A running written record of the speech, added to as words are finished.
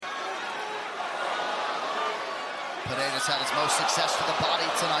Pereira's had his most success for the body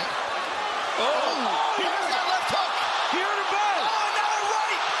tonight. Oh! He has that left hook! He hurt him bad! Oh, and now a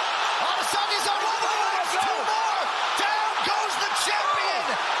right! Adesanya's on one of the legs, two more! Down goes the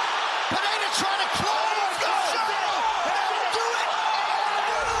champion! Pereira trying to close the show! And do it!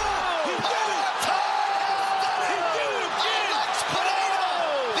 He did it! He did it again! Alex Pereira,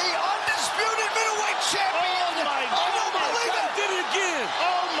 the undisputed middleweight champion! Oh my I don't goodness! believe He it! did it again!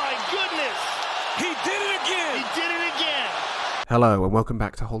 Oh my goodness! He did it again! He did it again! Hello and welcome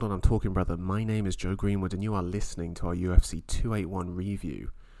back to Hold On I'm Talking Brother. My name is Joe Greenwood and you are listening to our UFC 281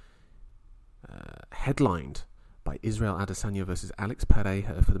 review, headlined by Israel Adesanya versus Alex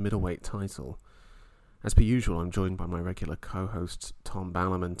Pereira for the middleweight title. As per usual, I'm joined by my regular co-host Tom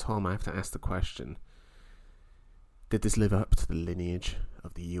Ballerman. Tom, I have to ask the question, did this live up to the lineage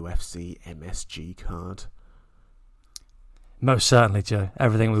of the UFC MSG card? Most certainly, Joe.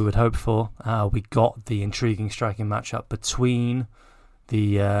 Everything we would hope for. We got the intriguing striking matchup between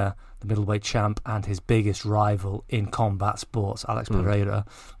the middleweight champ and his biggest rival in combat sports, Alex Pereira.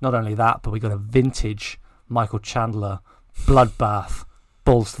 Not only that, but we got a vintage Michael Chandler bloodbath,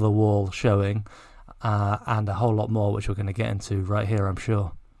 balls to the wall showing, and a whole lot more, which we're going to get into right here, I'm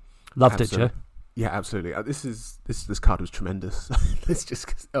sure. Loved Absolutely. it, Joe. Yeah, absolutely. This card was tremendous. Let's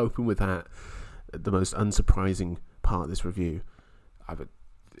just open with that. The most unsurprising part of this review. It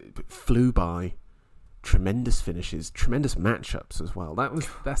flew by. Tremendous finishes, tremendous matchups as well.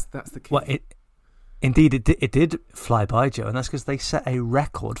 That's the key. Well, it did fly by, Joe, and that's because they set a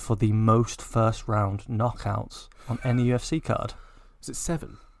record for the most first round knockouts on any UFC card. Was it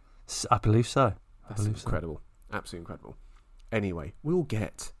 7? I believe so. That's incredible. Absolutely incredible. Anyway, we'll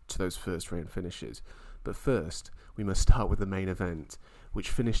get to those first round finishes, but first we must start with the main event, which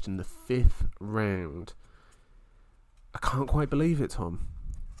finished in the 5th round. I can't quite believe it, Tom.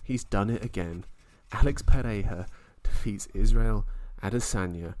 He's done it again. Alex Pereira defeats Israel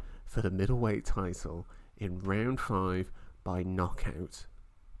Adesanya for the middleweight title in round 5 by knockout.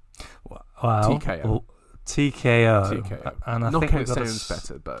 Wow. TKO. Well, TKO. TKO. And I knockout think sounds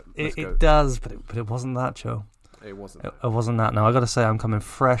better, but it does, but it wasn't that, Joe. It wasn't. It wasn't that. Now, I got to say, I'm coming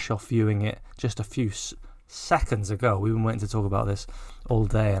fresh off viewing it just a few seconds ago. We've been waiting to talk about this all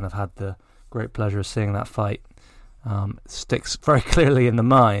day, and I've had the great pleasure of seeing that fight. Sticks very clearly in the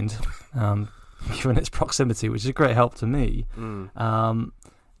mind, given its proximity, which is a great help to me.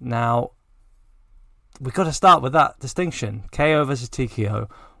 Now, we've got to start with that distinction. KO versus TKO.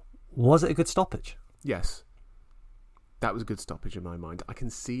 Was it a good stoppage? Yes. That was a good stoppage in my mind. I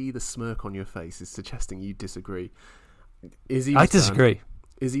can see the smirk on your face is suggesting you disagree. I disagree. Done.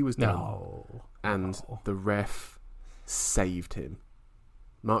 Izzy was done. No. And the ref saved him.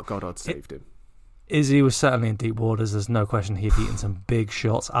 Mark Goddard saved him. Izzy was certainly in deep waters. There's no question he'd eaten some big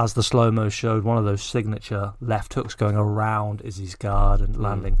shots. As the slow-mo showed, one of those signature left hooks going around Izzy's guard and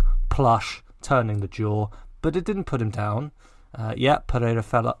landing plush, turning the jaw. But it didn't put him down. Pereira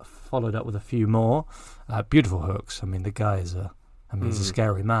followed up with a few more. Beautiful hooks. I mean, the guy is he's a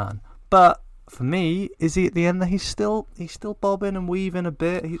scary man. But for me, Izzy at the end there, he's still bobbing and weaving a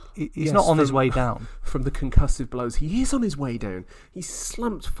bit. He's not on his way down. From the concussive blows, he is on his way down. He's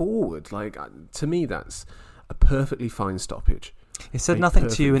slumped forward. Like, to me, that's a perfectly fine stoppage. It said nothing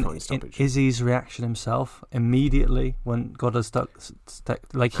to you in Izzy's reaction himself immediately when Goddard stuck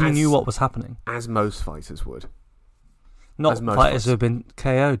like he knew what was happening. As most fighters would. Not fighters who have been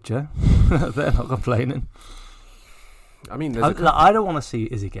KO'd, Joe. They're not complaining. I mean, I don't want to see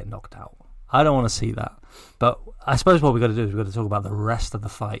Izzy get knocked out. I don't want to see that. But I suppose what we've got to do is we've got to talk about the rest of the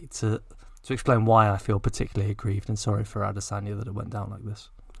fight to explain why I feel particularly aggrieved and sorry for Adesanya that it went down like this.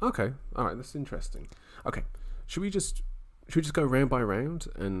 Okay, all right, that's interesting. Okay, should we just go round by round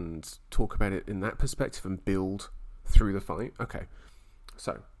and talk about it in that perspective and build through the fight? Okay,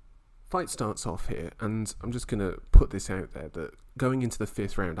 so fight starts off here, and I'm just going to put this out there that going into the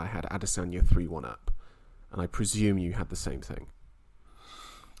 5th round, I had Adesanya 3-1 up, and I presume you had the same thing.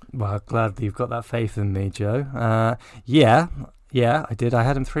 Well, glad that you've got that faith in me, Joe. Yeah, I did. I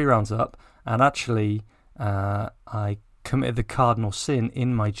had him 3 rounds up, and actually, I committed the cardinal sin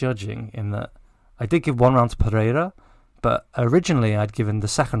in my judging in that I did give 1 round to Pereira, but originally I'd given the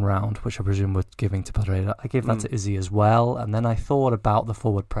 2nd round, which I presume we're giving to Pereira. I gave that to Izzy as well, and then I thought about the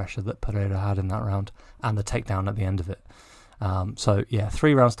forward pressure that Pereira had in that round and the takedown at the end of it.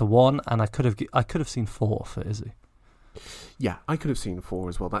 3 rounds to 1, and I could have seen 4 for Izzy. Yeah, I could have seen 4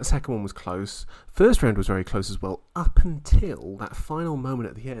 as well. That second one was close. First round was very close as well, up until that final moment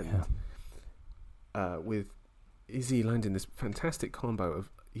at the end, with Izzy landing this fantastic combo of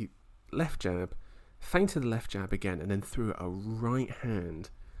left jab, feinted the left jab again, and then threw a right hand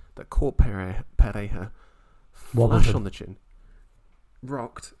that caught Pereira flush him. on the chin,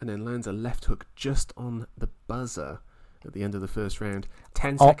 rocked, and then lands a left hook just on the buzzer at the end of the first round.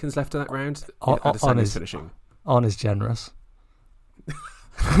 10 seconds left of that round. Adesanya's finishing. On is generous.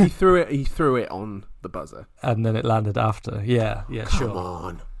 He threw it on the buzzer, and then it landed after. Yeah, sure. Come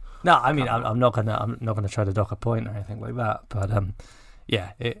on. No, I mean I'm not gonna try to dock a point or anything like that. But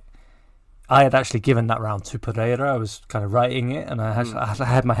I had actually given that round to Pereira. I was kind of writing it, and I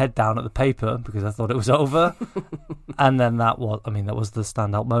had my head down at the paper because I thought it was over. And then that was the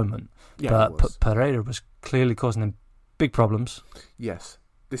standout moment. Yeah, but Pereira was clearly causing him big problems. Yes,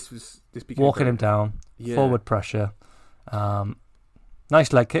 this became walking him down, forward pressure.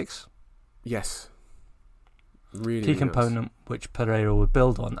 Nice leg kicks. Yes. Really, key component which Pereira would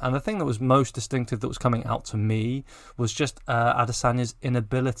build on. And the thing that was most distinctive that was coming out to me was just Adesanya's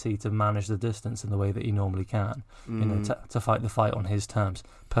inability to manage the distance in the way that he normally can, to fight the fight on his terms.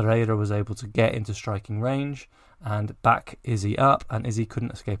 Pereira was able to get into striking range and back Izzy up, and Izzy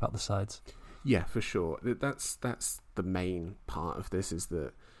couldn't escape out the sides. Yeah, for sure. That's the main part of this, is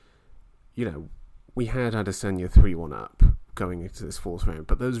that, we had Adesanya 3-1 up going into this fourth round,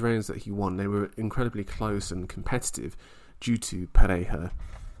 but those rounds that he won, they were incredibly close and competitive due to Pereira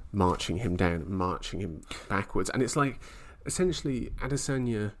marching him down, marching him backwards. And it's like, essentially,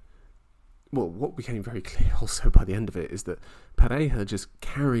 Adesanya, well, what became very clear also by the end of it is that Pereira just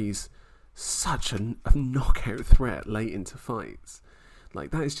carries such a knockout threat late into fights.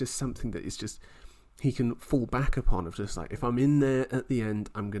 Like, that is just something that is just, he can fall back upon, of just like, if I'm in there at the end,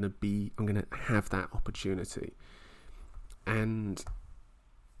 I'm going to have that opportunity. And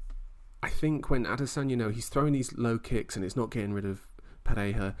I think when Adesanya, he's throwing these low kicks and it's not getting rid of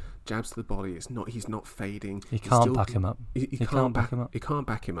Pereira, jabs to the body, he's not fading. He can't back him up. He can't back him up. He can't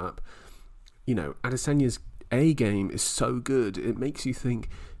back him up. Adesanya's A game is so good, it makes you think,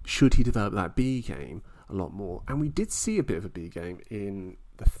 should he develop that B game a lot more? And we did see a bit of a B game in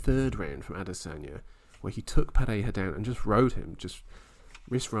the third round from Adesanya, where he took Pereira down and just rode him, just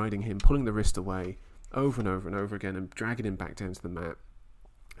wrist riding him, pulling the wrist away over and over and over again and dragging him back down to the mat.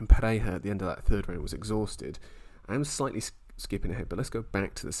 And Pereira at the end of that third round was exhausted. I'm slightly skipping ahead, but let's go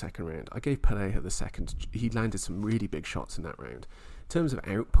back to the second round. I gave Pereira the second. He landed some really big shots in that round. In terms of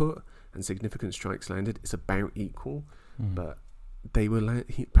output and significant strikes landed, it's about equal, but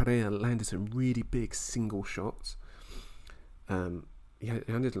Pereira landed some really big single shots. He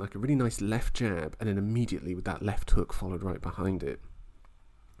landed like a really nice left jab, and then immediately with that left hook followed right behind it.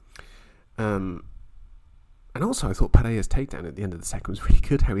 And also, I thought Pereira's takedown at the end of the second was really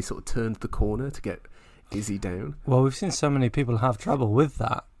good, how he sort of turned the corner to get Izzy down. Well, we've seen so many people have trouble with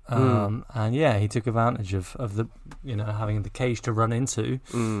that. And he took advantage of the, having the cage to run into.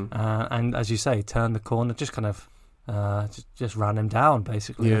 And as you say, turned the corner, just kind of just ran him down,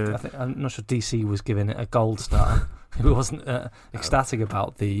 basically. Yeah. I'm not sure DC was giving it a gold star. He wasn't ecstatic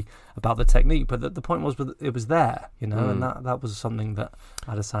about the technique, but the point was it was there, and that was something that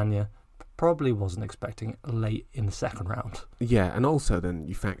Adesanya probably wasn't expecting late in the second round. Yeah, and also then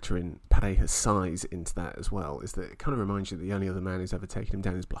you factor in Pereira's size into that as well, is that it kind of reminds you that the only other man who's ever taken him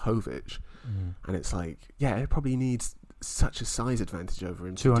down is Blachowicz. And it's like, it probably needs such a size advantage over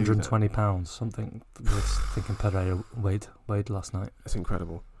him. 220 pounds, something was thinking Pereira weighed last night. That's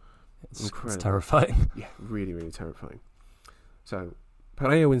incredible. It's terrifying. Yeah, really, really terrifying. So,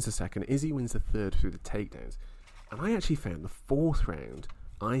 Pereira wins the second, Izzy wins the third through the takedowns. And I actually found the fourth round,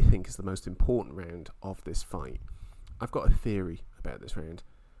 I think, is the most important round of this fight. I've got a theory about this round.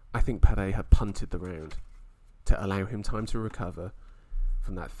 I think Pereira punted the round to allow him time to recover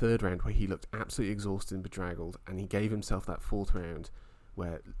from that third round where he looked absolutely exhausted and bedraggled, and he gave himself that fourth round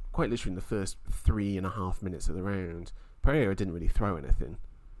where, quite literally in the first 3.5 minutes of the round, Pereira didn't really throw anything.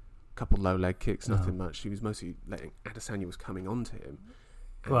 A couple low leg kicks, nothing much. He was mostly letting Adesanya was coming onto him.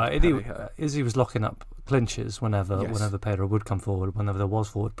 Well, Izzy was locking up clinches whenever Pereira would come forward. Whenever there was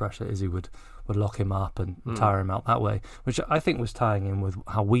forward pressure, Izzy would lock him up and tire him out that way, which I think was tying in with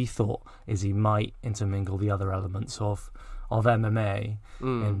how we thought Izzy might intermingle the other elements of MMA,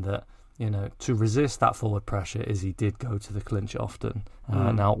 in that, to resist that forward pressure, Izzy did go to the clinch often.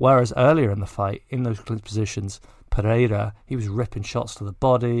 Now, whereas earlier in the fight, in those clinch positions, Pereira, he was ripping shots to the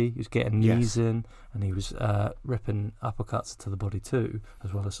body, he was getting knees in, and he was ripping uppercuts to the body too,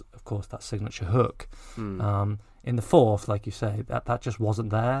 as well as, of course, that signature hook. In the fourth, like you say, that just wasn't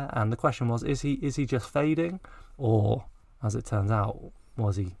there, and the question was, is he just fading, or, as it turns out,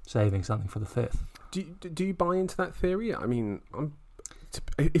 was he saving something for the fifth? Do you buy into that theory? I mean,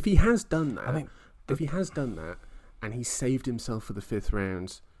 if he has done that, and he saved himself for the fifth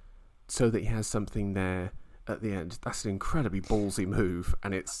round, so that he has something there at the end, that's an incredibly ballsy move,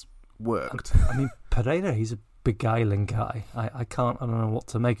 and it's worked. I mean, Pereira, he's a beguiling guy. I don't know what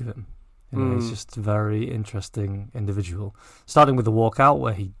to make of him. He's just a very interesting individual. Starting with the walkout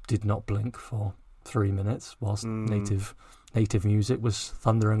where he did not blink for 3 minutes whilst native music was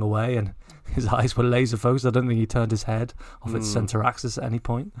thundering away and his eyes were laser focused. I don't think he turned his head off its centre axis at any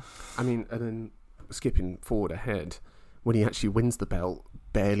point. I mean, and then skipping forward ahead, when he actually wins the belt,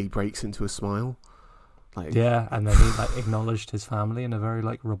 barely breaks into a smile. Yeah, and then he acknowledged his family in a very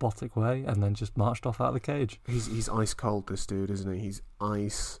robotic way, and then just marched off out of the cage. He's ice cold, this dude, isn't he? He's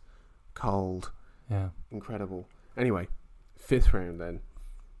ice cold. Yeah, incredible. Anyway, 5th round then.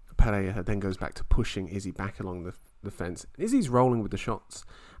 Pereira then goes back to pushing Izzy back along the fence. Izzy's rolling with the shots,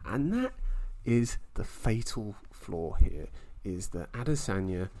 and that is the fatal flaw here. Is that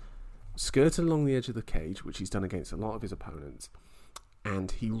Adesanya skirted along the edge of the cage, which he's done against a lot of his opponents,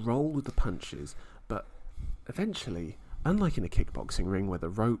 and he rolled with the punches, but eventually, unlike in a kickboxing ring where the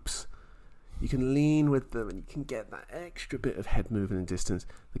ropes, you can lean with them and you can get that extra bit of head movement and distance,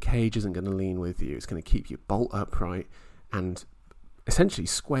 the cage isn't going to lean with you. It's going to keep you bolt upright and essentially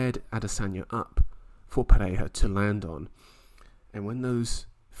squared Adesanya up for Pereira to land on. And when those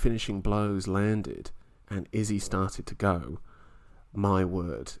finishing blows landed and Izzy started to go, my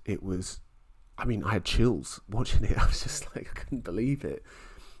word, it was... I mean, I had chills watching it. I was just I couldn't believe it.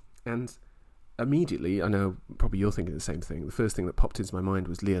 And immediately, I know probably you're thinking the same thing, the first thing that popped into my mind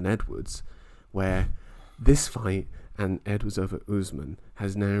was Leon Edwards, where this fight and Edwards over Usman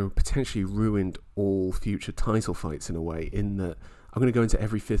has now potentially ruined all future title fights in a way, in that I'm going to go into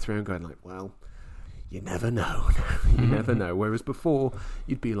every 5th round going well, you never know. You never know. Whereas before,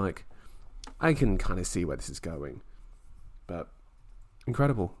 you'd be like, I can kind of see where this is going. But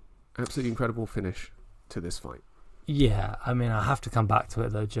incredible. Absolutely incredible finish to this fight. Yeah, I mean, I have to come back to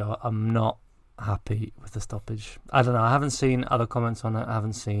it though, Joe. I'm not happy with the stoppage. I don't know. I haven't seen other comments on it. I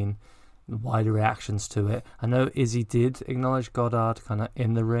haven't seen wider reactions to it. I know Izzy did acknowledge Goddard kind of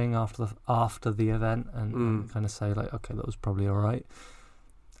in the ring after the event and kind of say okay, that was probably all right.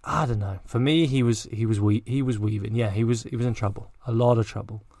 I don't know. For me, he was weaving. Yeah, he was in trouble, a lot of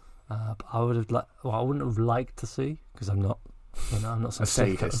trouble. But I would have I wouldn't have liked to see, because I'm not. I'm not so a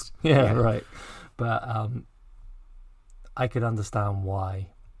sadist. Yeah, right. But I could understand why,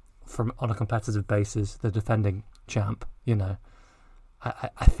 on a competitive basis, the defending champ.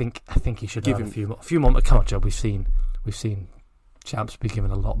 I think he should have a few more. Come on, Joe. We've seen champs be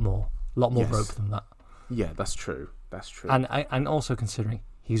given a lot more rope than that. Yeah, that's true. That's true. And also considering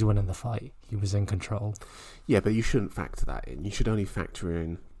he's winning the fight, he was in control. Yeah, but you shouldn't factor that in. You should only factor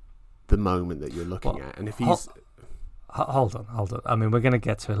in the moment that you're looking at. And if he's Hold on. I mean, we're going to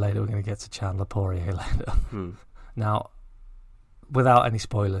get to it later. We're going to get to Chandler Poirier later. Now, without any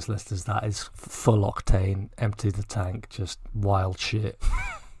spoilers, listeners, that is full octane, empty the tank, just wild shit.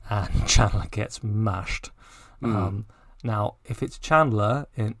 And Chandler gets mashed. Now, if it's Chandler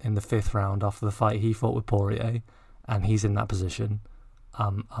in the 5th round after the fight he fought with Poirier, and he's in that position,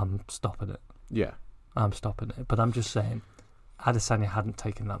 I'm stopping it. Yeah. I'm stopping it. But I'm just saying, Adesanya hadn't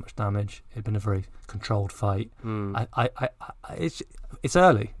taken that much damage. It'd been a very controlled fight. It's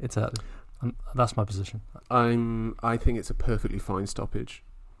early. It's early. That's my position. I think it's a perfectly fine stoppage,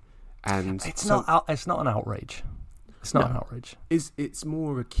 and it's not. It's not an outrage. It's not an outrage. It's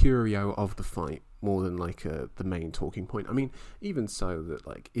more a curio of the fight more than the main talking point. I mean, even so,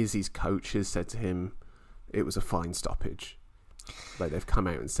 that Izzy's coaches said to him, it was a fine stoppage. They've come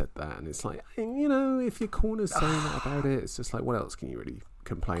out and said that, and it's if your corner's saying that about it, it's just what else can you really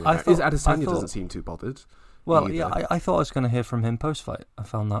complain about? Adesanya doesn't seem too bothered. Well, either. yeah, I thought I was going to hear from him post-fight. I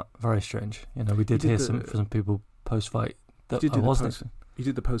found that very strange. We did hear from some people post-fight that I wasn't. You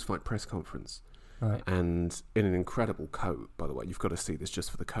did the post-fight press conference, right? And in an incredible coat, by the way. You've got to see this just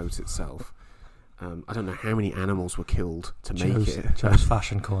for the coat itself. I don't know how many animals were killed to make it. Joe's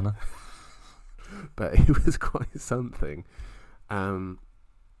fashion corner. But it was quite something.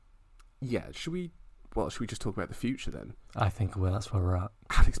 Should we just talk about the future then? I think that's where we're at.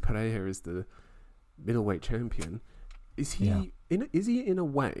 Alex Pereira is the middleweight champion. Is he in a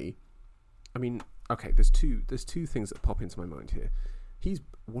way? I mean, okay, there's two things that pop into my mind here. He's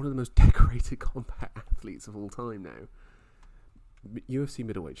one of the most decorated combat athletes of all time now. UFC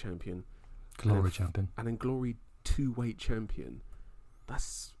middleweight champion, Glory champion, and then Glory 2-weight champion.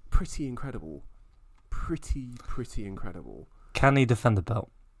 That's pretty incredible. Pretty incredible. Can he defend the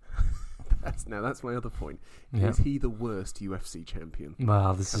belt? That's my other point. Yeah. Is he the worst UFC champion?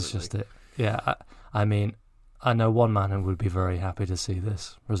 Well, this is just it. Yeah, I mean, I know one man who would be very happy to see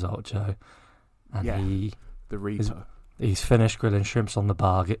this result, Joe. And the Reaper. He's finished grilling shrimps on the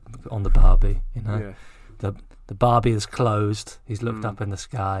barbie. The The Barbie is closed. He's looked up in the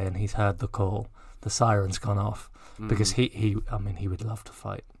sky and he's heard the call. The siren's gone off because he would love to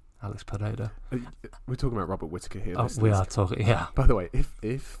fight Alex Pereira. We're talking about Robert Whittaker here. Oh, we are talking, yeah. By the way,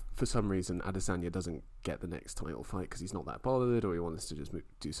 if for some reason Adesanya doesn't get the next title fight because he's not that bothered or he wants to just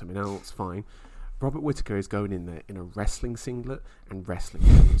do something else, fine. Robert Whittaker is going in there in a wrestling singlet and wrestling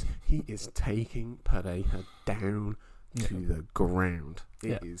shoes. He is taking Pereira down to the ground.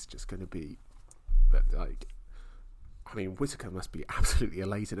 It is just going to be, Whittaker must be absolutely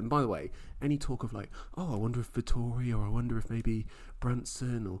elated. And by the way, any talk of I wonder if Vettori or I wonder if maybe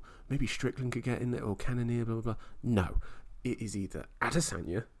Brunson or maybe Strickland could get in there or Cannonier, blah, blah, blah. No. It is either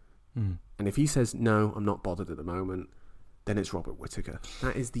Adesanya, and if he says, no, I'm not bothered at the moment, then it's Robert Whittaker.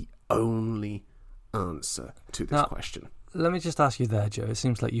 That is the only answer to this question. Let me just ask you there, Joe. It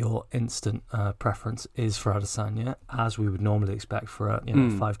seems like your instant preference is for Adesanya, as we would normally expect for a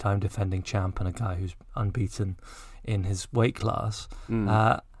 5-time defending champ and a guy who's unbeaten in his weight class.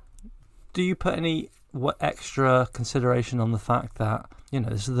 Do you put any extra consideration on the fact that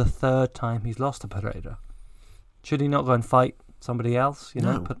this is the 3rd time he's lost to Pereira? Should he not go and fight somebody else?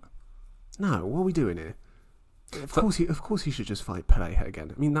 No. No. What are we doing here? Of course, he should just fight Pereira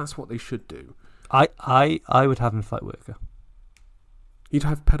again. I mean, that's what they should do. I would have him fight Whittaker. You'd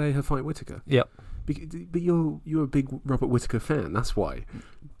have Pereira fight Whittaker? Yep. But you're a big Robert Whittaker fan. That's why.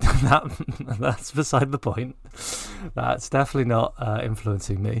 That's beside the point. That's definitely not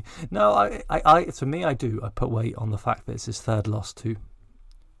influencing me. No, I to me, I do. I put weight on the fact that it's his 3rd loss to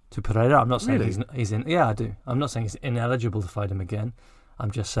Pereira. I'm not saying really? he's in. Yeah, I do. I'm not saying he's ineligible to fight him again.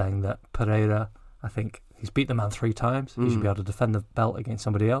 I'm just saying that Pereira, I think he's beat the man 3 times. He should be able to defend the belt against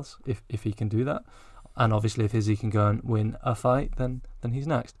somebody else if he can do that. And obviously, if Izzy can go and win a fight, then he's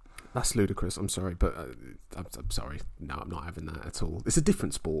next. That's ludicrous. I'm sorry, but I'm sorry. No, I'm not having that at all. It's a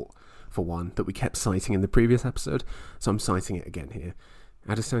different sport, for one, that we kept citing in the previous episode, so I'm citing it again here.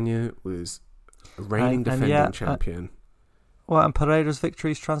 Adesanya was a reigning defending champion. And Pereira's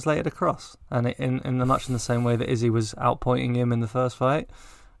victories translated across, and in much in the same way that Izzy was outpointing him in the first fight,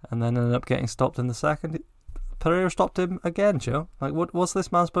 and then ended up getting stopped in the second. Pereira stopped him again, Joe. What's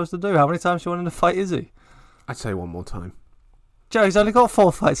this man supposed to do? How many times do you want him to fight Izzy? I'd say one more time. Joe, he's only got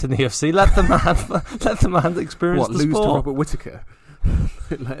 4 fights in the UFC. Let the man experience the sport. Lose to Robert Whittaker?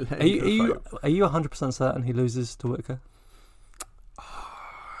 Are you 100% certain he loses to Whittaker?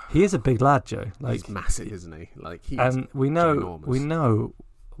 He is a big lad, Joe. He's massive, isn't he? And we know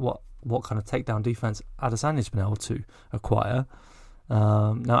ginormous. what kind of takedown defense Adesanya's been able to acquire.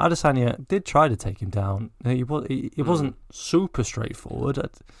 Now Adesanya did try to take him down. It wasn't super straightforward.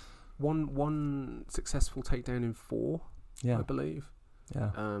 One successful takedown in 4. I believe.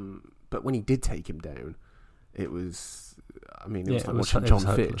 Yeah. But when he did take him down, it was. I mean, it was like watching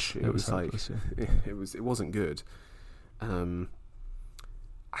John Fitch. It was hopeless, it wasn't good. I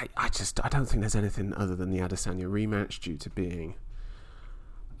don't think there's anything other than the Adesanya rematch due to being.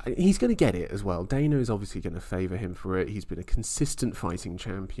 He's going to get it as well. Dana is obviously going to favour him for it. He's been a consistent fighting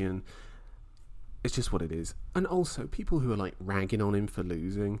champion. It's just what it is. And also, people who are ragging on him for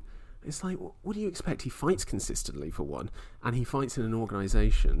losing. It's what do you expect? He fights consistently, for one, and he fights in an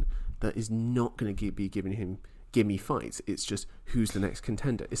organisation that is not going to be giving him gimme fights. It's just who's the next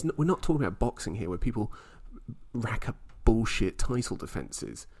contender. We're not talking about boxing here, where people rack up bullshit title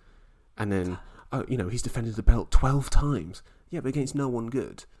defences, and then he's defended the belt 12 times. Yeah, but against no one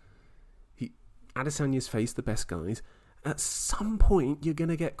good. Adesanya's faced the best guys. At some point, you're going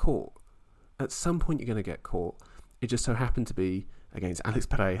to get caught. It just so happened to be against Alex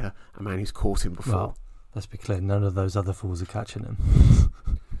Pereira, a man who's caught him before. Well, let's be clear, none of those other fools are catching him.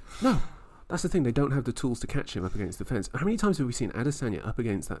 No, that's the thing. They don't have the tools to catch him up against the fence. How many times have we seen Adesanya up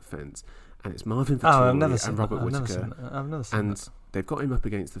against that fence, and it's Marvin Vettori and Robert Whittaker, I've never seen that. They've got him up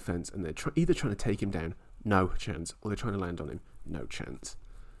against the fence, and they're either trying to take him down, no chance, or they're trying to land on him, no chance.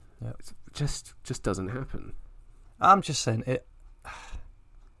 Yep. It just doesn't happen. I'm just saying it.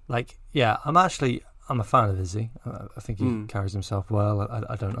 I'm a fan of Izzy. I think he carries himself well.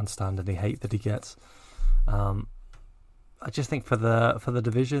 I don't understand any hate that he gets. I just think for the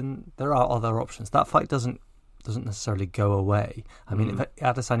division, there are other options. That fight doesn't necessarily go away. I mean, if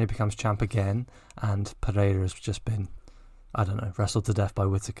Adesanya becomes champ again and Pereira has just been, I don't know, wrestled to death by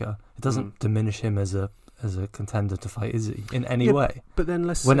Whittaker, it doesn't diminish him as a contender to fight Izzy in any way. But then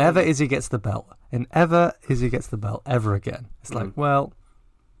whenever Izzy gets the belt ever again, it's well,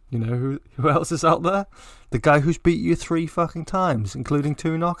 who else is out there? The guy who's beat you 3 fucking times, including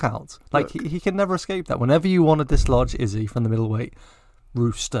 2 knockouts. He can never escape that. Whenever you want to dislodge Izzy from the middleweight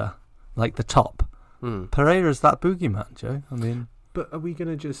rooster, the top, Pereira's that boogeyman, Joe. I mean, but are we going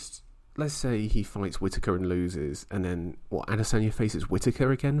to just let's say he fights Whittaker and loses, and then Adesanya faces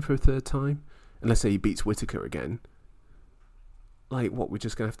Whittaker again for a third time, and let's say he beats Whittaker again. Like, what, we're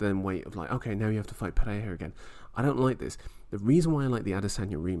just going to have to then wait of like, okay, now you have to fight Pereira again. I don't like this. The reason why I like the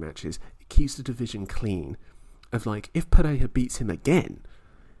Adesanya rematch is it keeps the division clean. Of like, if Pereira beats him again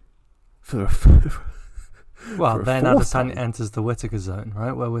for well, then fourth Adesanya time, enters the Whittaker zone,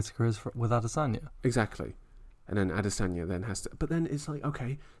 right, where Whittaker is with Adesanya. exactly, and then Adesanya then has to. But then it's like,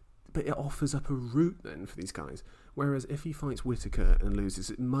 okay, but it offers up a route then for these guys. Whereas if he fights Whittaker and loses,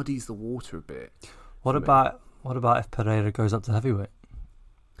 it muddies the water a bit. What about if Pereira goes up to heavyweight?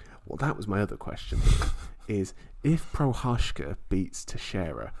 Well, that was my other question. Is if Prochazka beats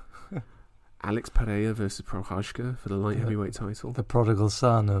Teixeira, Alex Pereira versus Prochazka for the light heavyweight title? The prodigal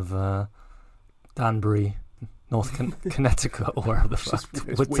son of Danbury, North Connecticut, or wherever the fuck it's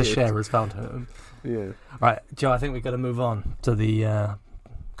weird. Teixeira's found home. Yeah. Right, Joe, I think we've got to move on to the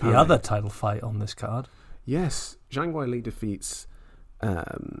other title fight on this card. Yes, Zhang Weili defeats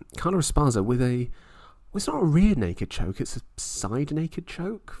Carla Esparza with it's not a rear naked choke, it's a side naked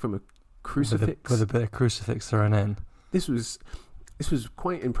choke from a crucifix. With a bit of crucifix thrown in. This was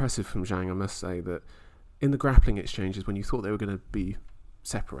quite impressive from Zhang, I must say, that in the grappling exchanges, when you thought they were going to be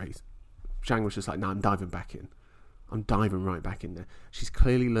separated, Zhang was just like, no, I'm diving back in. I'm diving right back in there. She's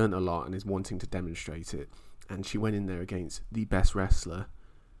clearly learnt a lot and is wanting to demonstrate it. And she went in there against the best wrestler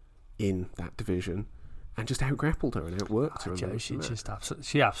in that division and just out-grappled her and outworked her. Joe,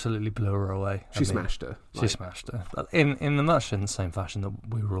 she absolutely blew her away. She smashed her. She smashed her. But in much in the same fashion that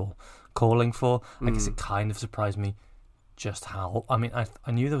we were all calling for. I guess it kind of surprised me just how... I mean,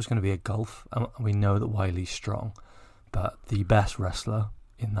 I knew there was going to be a gulf. And we know that Wiley's strong. But the best wrestler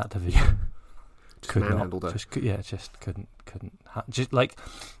in that division... just couldn't. Just like,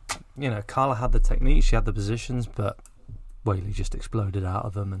 Carla had the technique, she had the positions, but Weili just exploded out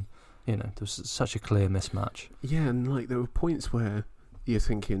of them, and there was such a clear mismatch. Yeah, and like there were points where you're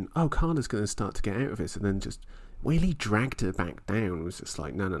thinking, oh, Carla's going to start to get out of this, and then just Weili dragged her back down. It was just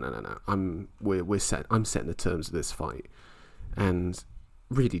like, no. I'm setting the terms of this fight, and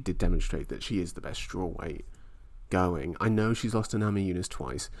really did demonstrate that she is the best strawweight going. I know she's lost to Namajunas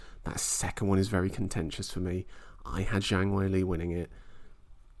twice. That second one is very contentious for me. I had Zhang Weili winning it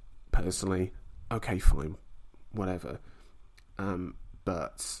personally. Okay, fine, whatever.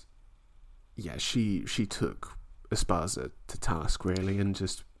 But yeah, she took Esparza to task really, and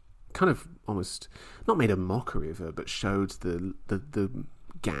just kind of almost not made a mockery of her, but showed the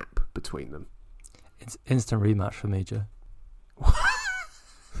gap between them. It's instant rematch for me, Joe.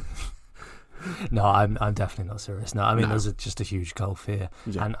 No, I'm definitely not serious. No, I mean there's just a huge gulf here,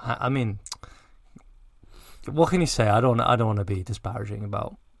 and I mean, what can you say? I don't want to be disparaging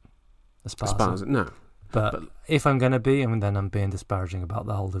about Esparza. No, but if I'm going to be, then I'm being disparaging about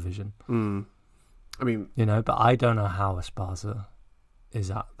the whole division. I mean, but I don't know how Esparza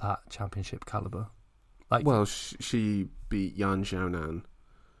is at that championship caliber. Like, well, she beat Yan Xiaonan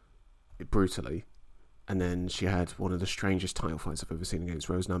brutally, and then she had one of the strangest title fights I've ever seen against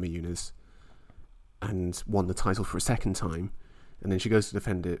Rose Namajunas, and won the title for a second time, and then she goes to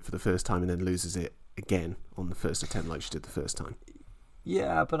defend it for the first time and then loses it again on the first attempt like she did the first time.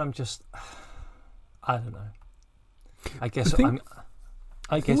 Yeah, but I'm just... I don't know. I guess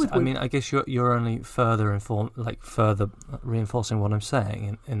you're only further reinforcing what I'm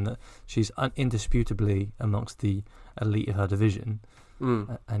saying in that she's indisputably amongst the elite of her division,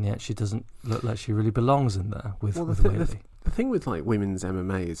 and yet she doesn't look like she really belongs in there with Weili. The thing with like women's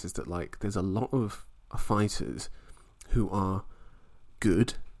MMA is that like there's a lot of fighters who are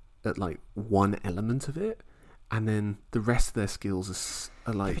good at like one element of it, and then the rest of their skills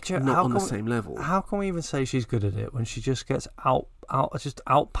are like not on the same level. How can we even say she's good at it when she just gets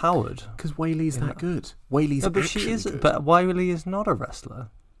outpowered? Because Weili's that good. Weili's but actually she is. Good. But Weili is not a wrestler.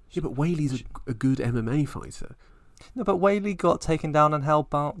 Yeah, but Weili's a good MMA fighter. No, but Weili got taken down and held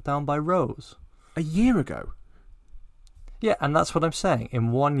down by Rose a year ago. Yeah, and that's what I'm saying.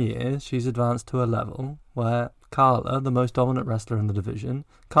 In 1 year, she's advanced to a level where Carla, the most dominant wrestler in the division,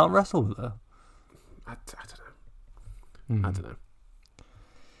 can't wrestle with her. I don't know. I don't know.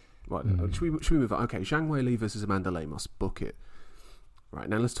 Right, should we move on? Okay, Zhang Weili versus Amanda Lemos. Book it. Right,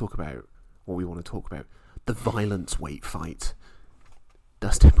 now let's talk about what we want to talk about. The violence weight fight.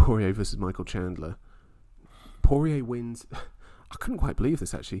 Dustin Poirier versus Michael Chandler. Poirier wins... I couldn't quite believe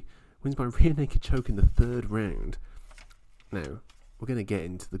this, actually. Wins by rear naked choke in the third round. Now, we're going to get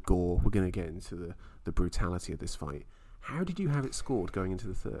into the gore. We're going to get into the brutality of this fight. How did you have it scored going into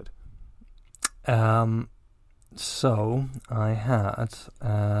the third? So, I had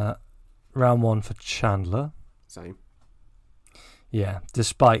round one for Chandler. Same.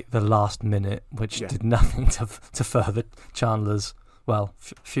 despite the last minute, which did nothing to further Chandler's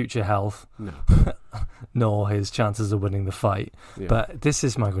future health, nor his chances of winning the fight. Yeah. But this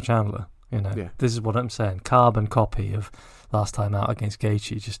is Michael Chandler. This is what I'm saying. Carbon copy of last time out against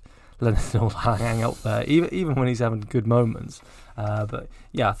Gaethje, just letting it all hang out there, even when he's having good moments. But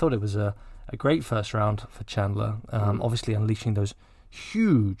yeah, I thought it was a great first round for Chandler. Obviously unleashing those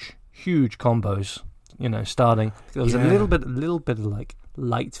huge combos. Starting there was a little bit of like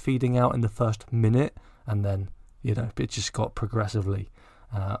light feeding out in the first minute, and then it just got progressively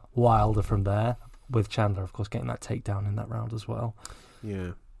wilder from there. With Chandler, of course, getting that takedown in that round as well.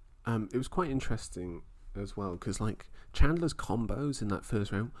 Yeah, it was quite interesting as well because like Chandler's combos in that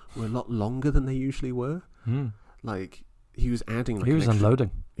first round were a lot longer than they usually were. Like he was adding, like, he was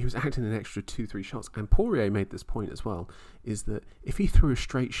unloading. He was adding an extra 2-3 shots, and Poirier made this point as well: is that if he threw a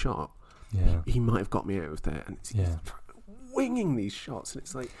straight shot, he might have got me out of there, and he's winging these shots, and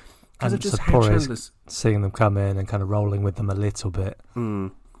it's like because of just how Chandler's seeing them come in and kind of rolling with them a little bit.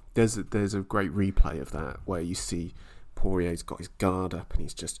 There's a great replay of that where you see Poirier's got his guard up and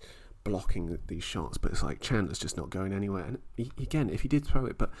he's just blocking these shots, but it's like Chandler's just not going anywhere. And again, if he did throw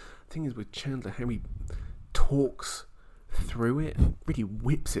it, but the thing is with Chandler, how he talks through it and really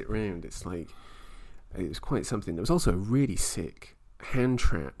whips it round. It's like it was quite something. There was also a really sick hand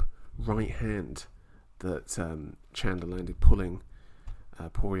trap right hand that Chandler landed, pulling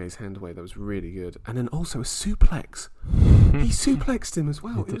Poirier's hand away. That was really good. And then also a suplex. He suplexed him as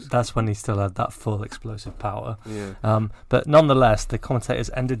well. That's when he still had that full explosive power. But nonetheless, the commentators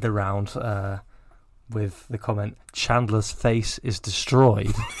ended the round with the comment, "Chandler's face is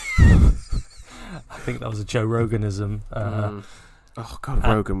destroyed." I think that was a Joe Roganism. Oh God,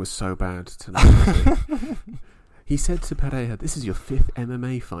 Rogan was so bad tonight. He said to Pereira, "This is your 5th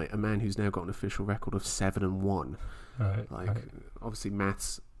MMA fight, a man who's now got an official record of 7-1." Right. Obviously,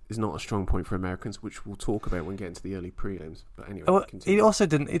 maths is not a strong point for Americans, which we'll talk about when getting to the early prelims. But anyway, he also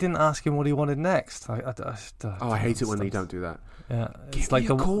didn't ask him what he wanted next. I hate it when they don't do that. Yeah, it's like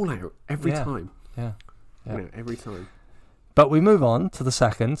a call out every time. Yeah. Every time. But we move on to the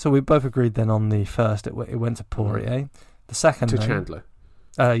second. So we both agreed then on the first. It went to Poirier. The second to Chandler.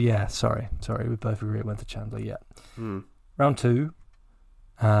 Sorry. We both agree it went to Chandler. Yeah. Round 2.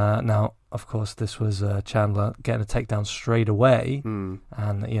 Now, of course, this was Chandler getting a takedown straight away, and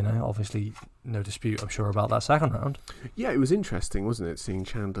obviously no dispute, I'm sure, about that second round. Yeah, it was interesting, wasn't it? Seeing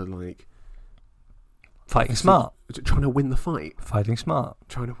Chandler like fighting smart, trying to win the fight,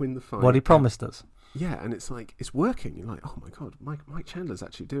 trying to win the fight. What he promised us. Yeah, and it's like it's working. You're like, oh my God, Mike Chandler's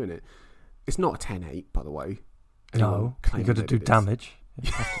actually doing it. It's not a 10-8, by the way. No, you got to do damage.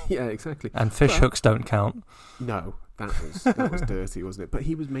 Yeah, exactly. And fish hooks don't count. No, that was dirty, wasn't it? But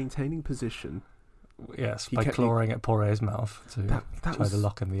he was maintaining position. Yes, by clawing at Poirier's mouth to try to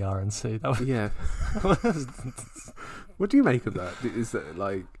lock in the RNC. That was, yeah. What do you make of that? Is that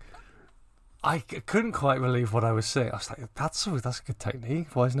like? I couldn't quite believe what I was seeing. I was like, that's a good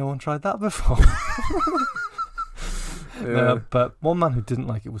technique. Why has no one tried that before? But one man who didn't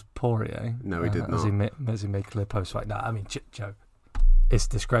like it was Poirier. No, he did not. As he made clear post-fight. Now, I mean, Joe, it's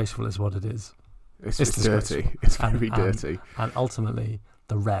disgraceful is what it is. It's dirty. It's very dirty. And ultimately,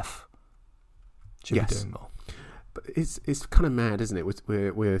 the ref should be doing more. But it's kind of mad, isn't it?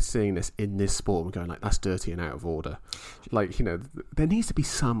 We're seeing this in this sport and going like, that's dirty and out of order. Like, there needs to be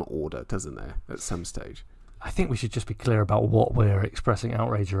some order, doesn't there, at some stage? I think we should just be clear about what we're expressing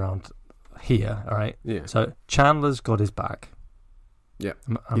outrage around here, all right? Yeah. So Chandler's got his back. Yeah.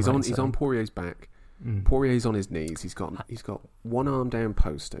 He's on Poirier's back. Poirier's on his knees. He's got one arm down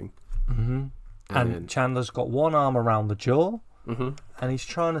posting. Mm-hmm. And Chandler's got one arm around the jaw. Mm-hmm. And he's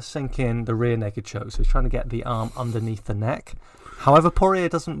trying to sink in the rear naked choke, so he's trying to get the arm underneath the neck. However, Poirier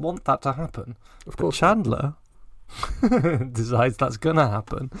doesn't want that to happen. Of course, Chandler decides that's going to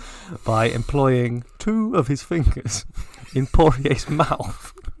happen by employing 2 of his fingers in Poirier's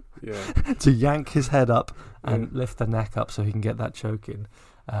mouth to yank his head up and lift the neck up so he can get that choke in.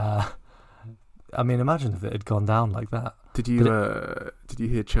 I mean, imagine if it had gone down like that. Did you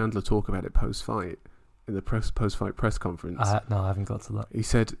hear Chandler talk about it post-fight? In the post-fight press conference. No, I haven't got to that. He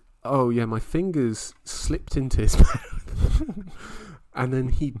said, "Oh yeah, my fingers slipped into his mouth, and then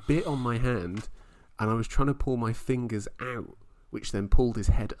he bit on my hand, and I was trying to pull my fingers out, which then pulled his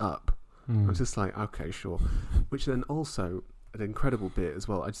head up." I was just like, "Okay, sure." Which then also an incredible bit as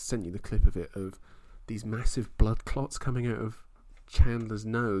well. I just sent you the clip of it of these massive blood clots coming out of Chandler's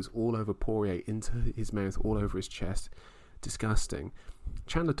nose all over Poirier, into his mouth, all over his chest. Disgusting.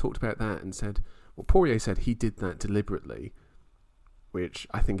 Chandler talked about that and said. Well, Poirier said he did that deliberately, which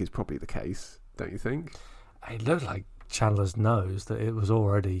I think is probably the case, don't you think? It looked like Chandler's nose that it was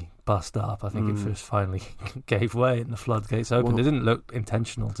already bust up. I think it just finally gave way and the floodgates opened. It didn't look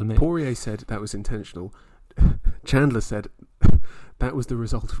intentional to me. Poirier said that was intentional. Chandler said that was the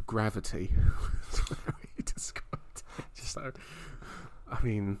result of gravity. That's how he described it. So, I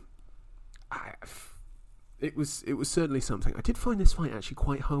mean, it was certainly something. I did find this fight actually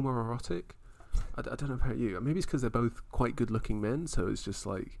quite homoerotic. I don't know about you. Maybe it's because they're both quite good-looking men, so it's just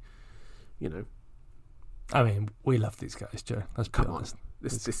like, you know. I mean, we love these guys, Joe. Let's be honest.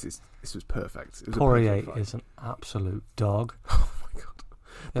 This was perfect. It was Poirier is an absolute dog. Oh my god!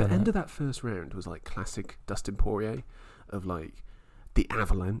 The end of that first round was like classic Dustin Poirier, of like the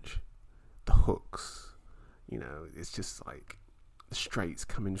avalanche, the hooks. You know, it's just like the straights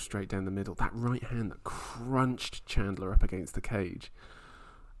coming straight down the middle. That right hand that crunched Chandler up against the cage.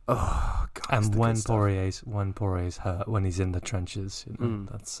 Oh god! And when Poirier's hurt, when he's in the trenches, you know,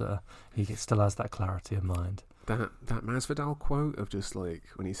 that's he still has that clarity of mind. That Masvidal quote of just like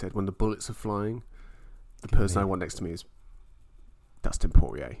when he said, "When the bullets are flying, the person I want next to me is Dustin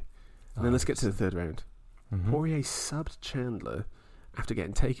Poirier." And then let's get to the third round. Poirier subbed Chandler after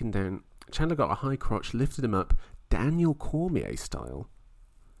getting taken down. Chandler got a high crotch, lifted him up, Daniel Cormier style,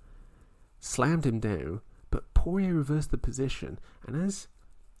 slammed him down, but Poirier reversed the position, and as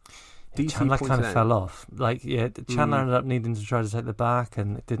Chandler kind of fell off. Chandler ended up needing to try to take the back,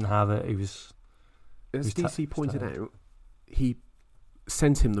 and it didn't have it. As DC pointed out, he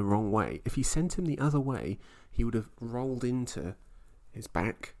sent him the wrong way. If he sent him the other way, he would have rolled into his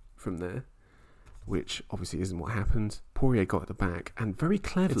back from there, which obviously isn't what happened. Poirier got at the back, and very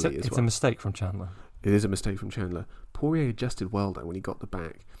cleverly it's a mistake from Chandler. It is a mistake from Chandler. Poirier adjusted well, though, when he got the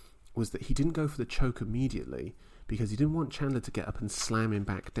back, was that he didn't go for the choke immediately, because he didn't want Chandler to get up and slam him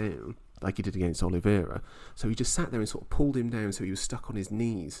back down like he did against Oliveira. So he just sat there and sort of pulled him down, so he was stuck on his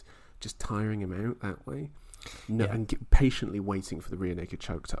knees, just tiring him out that way, and patiently waiting for the rear naked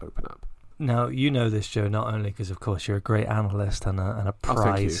choke to open up. Now, you know this, Joe, not only because, of course, you're a great analyst and a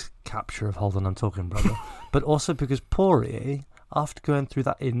prize capture of Hold On, I'm Talking, brother, but also because Poirier, after going through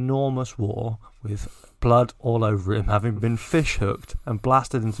that enormous war with blood all over him, having been fish hooked and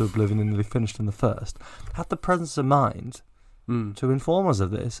blasted into oblivion and nearly finished in the first, had the presence of mind to inform us of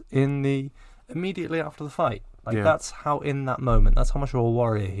this immediately after the fight. That's how, in that moment, that's how much of a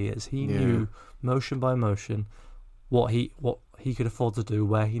warrior he is. He knew motion by motion what he could afford to do,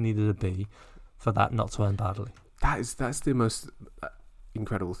 where he needed to be for that not to end badly. That's the most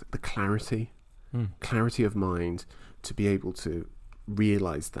incredible thing. The clarity of mind to be able to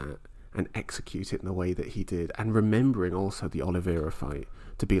realise that and execute it in the way that he did, and remembering also the Oliveira fight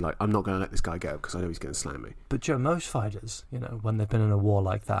to be like, I'm not going to let this guy go because I know he's going to slam me. But Joe, most fighters, you know, when they've been in a war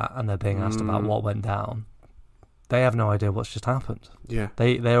like that and they're being asked about what went down, they have no idea what's just happened. Yeah,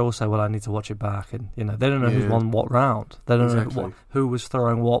 they all say, well, I need to watch it back, and you know, they don't know who's won what round. They don't know who was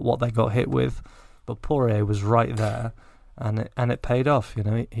throwing what they got hit with. But Poirier was right there, and it paid off. You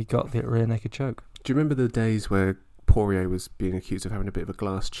know, he got the rear naked choke. Do you remember the days where Poirier was being accused of having a bit of a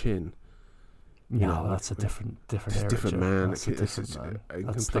glass chin? No, that's a different era. Different man. That's a different man.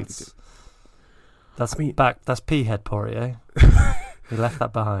 That's That's P-head Poirier. He left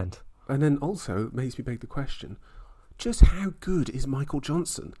that behind. And then also makes me beg the question: just how good is Michael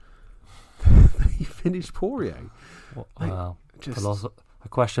Johnson? He finished Poirier. Well, a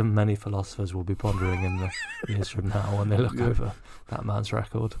question many philosophers will be pondering in the years from now when they look over that man's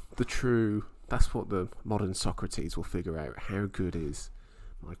record. That's what the modern Socrates will figure out. How good is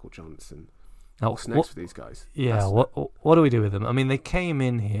Michael Johnson? Now, what's next for these guys? Yeah, what do we do with them? I mean, they came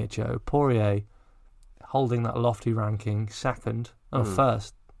in here, Joe. Poirier holding that lofty ranking, second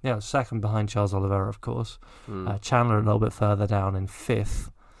behind Charles Oliveira, of course. Chandler a little bit further down in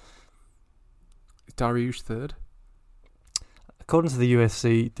fifth. Is Dariush third? According to the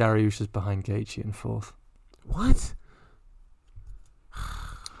UFC, Dariush is behind Gaethje in fourth. What?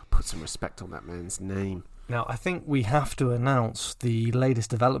 Put some respect on that man's name. Now, I think we have to announce the latest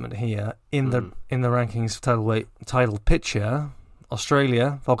development here in the rankings titled picture.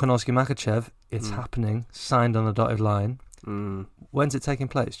 Australia, Volkanovski Makhachev. It's happening. Signed on the dotted line. When's it taking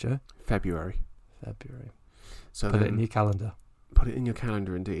place, Joe? February. So put it in your calendar. Put it in your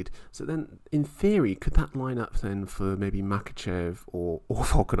calendar, indeed. So then, in theory, could that line up then for maybe Makhachev or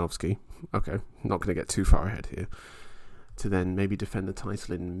Volkanovski? Okay, not going to get too far ahead here. To then maybe defend the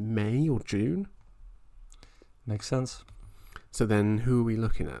title in May or June? Makes sense. So then, who are we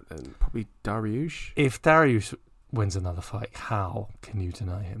looking at then? Probably Dariush? If Dariush wins another fight, how can you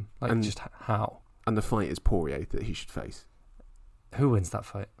deny him? Just how? And the fight is Poirier that he should face. Who wins that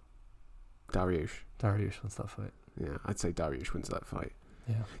fight? Dariush. Dariush wins that fight. Yeah, I'd say Dariush wins that fight.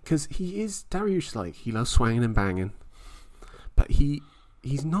 Yeah. Because Dariush, he loves swanging and banging. but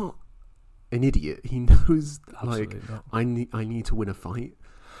he's not an idiot. He knows, Absolutely like, not. I need to win a fight.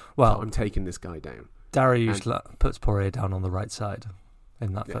 Well, so I'm taking this guy down. Dariush puts Poirier down on the right side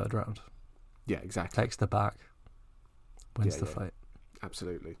in that third round. Yeah, exactly. Takes the back, wins the fight.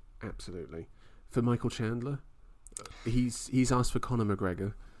 Absolutely. For Michael Chandler, he's asked for Conor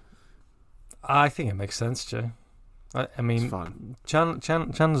McGregor. I think it makes sense, Joe. I mean, It's fine.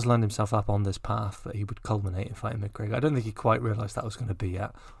 Chandler's lined himself up on this path that he would culminate in fighting McGregor. I don't think he quite realised that was going to be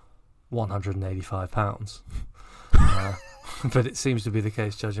at 185 pounds. But it seems to be the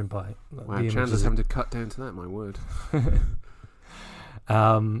case, judging by Wow, the Chandler's having to cut down to that. My word.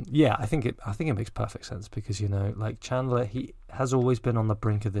 Yeah, I think it makes perfect sense because, you know, like Chandler, he has always been on the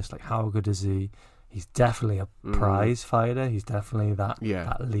brink of this. Like, how good is he? He's definitely a prize fighter. He's definitely that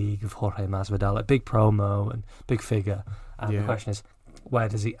league of Jorge Masvidal, like big promo and big figure. And the question is, where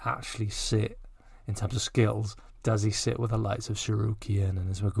does he actually sit in terms of skills? Does he sit with the likes of Sharukian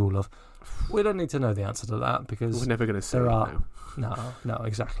and Ismagulov? We don't need to know the answer to that because we're never going to see it now. No,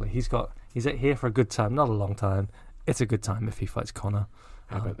 exactly. He's here for a good time, not a long time. It's a good time if he fights Conor.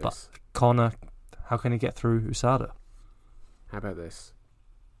 How about but this? Conor, how can he get through USADA? How about this?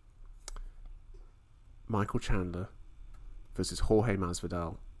 Michael Chandler versus Jorge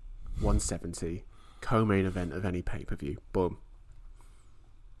Masvidal, 170, co-main event of any pay-per-view. Boom.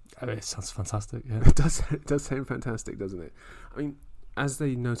 I mean, it sounds fantastic. Yeah. It does sound fantastic, doesn't it? I mean, as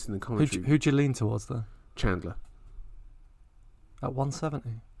they noted in the commentary, Who'd you lean towards there? Chandler At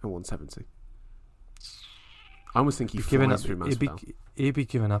 170? at 170. I almost think he flies through Masvidal. He'd be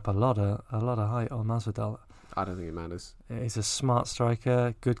giving up a lot of height on Masvidal. I don't think it matters. He's a smart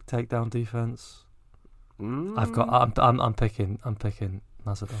striker, good takedown defense. Mm. I'm picking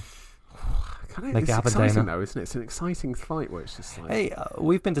Masvidal. It's exciting though, isn't it? It's an exciting fight where it's just like, hey,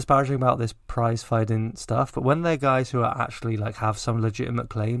 we've been disparaging about this prize fighting stuff, but when they're guys who are actually like have some legitimate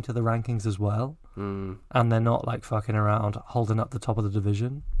claim to the rankings as well, and they're not like fucking around holding up the top of the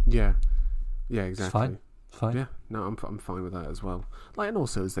division, yeah, exactly. It's fine. Yeah, no, I'm fine with that as well. Like, and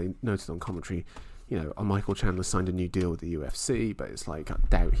also as they noted on commentary, you know, Michael Chandler signed a new deal with the UFC, but it's like I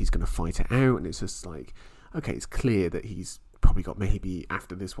doubt he's going to fight it out, and it's just like, okay, it's clear that he's probably got maybe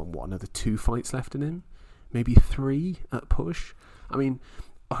after this one, another 2 fights left in him, maybe 3 at push. I mean,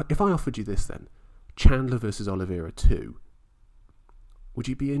 if I offered you this then, Chandler versus Oliveira 2, would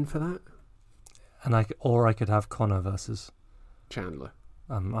you be in for that? And I could have Conor versus Chandler.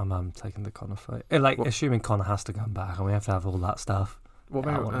 I'm taking the Conor fight. Assuming Conor has to come back and we have to have all that stuff. What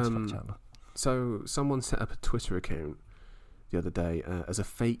I about want to fight Chandler. So someone set up a Twitter account the other day as a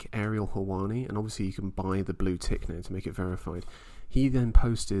fake Ariel Helwani, and obviously you can buy the blue tick now to make it verified. He then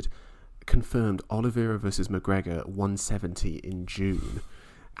posted, confirmed Oliveira versus McGregor 170 in June,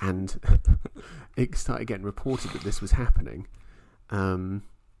 and it started getting reported that this was happening. Oliveira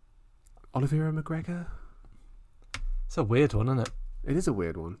McGregor? It's a weird one, isn't it? It is a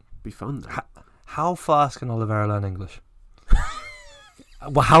weird one. Be fun though. How fast can Oliveira learn English?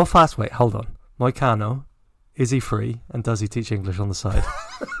 Well, how fast? Wait, hold on. Moicano, is he free, and does he teach English on the side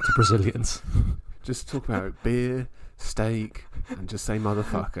to Brazilians? Just talk about beer, steak, and just say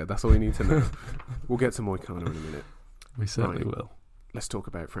motherfucker. That's all you need to know. We'll get to Moicano in a minute. We certainly will. Let's talk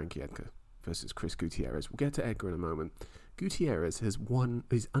about Frankie Edgar versus Chris Gutierrez. We'll get to Edgar in a moment. Gutierrez is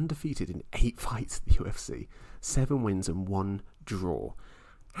undefeated in 8 fights at the UFC, 7 wins and 1 draw.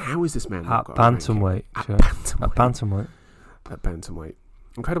 How is this man not got bantamweight? At bantamweight. At bantamweight.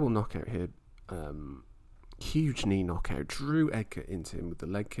 Incredible knockout here. Huge knee knockout. Drew Edgar into him with the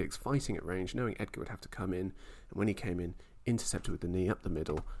leg kicks, fighting at range, knowing Edgar would have to come in. And when he came in, intercepted with the knee up the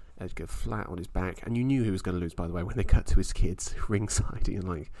middle. Edgar flat on his back. And you knew he was going to lose, by the way, when they cut to his kids ringside. And you're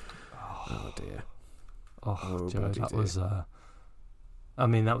like, oh dear. Oh Joe, that was. I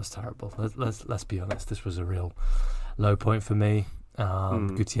mean, that was terrible. Let's be honest. This was a real low point for me.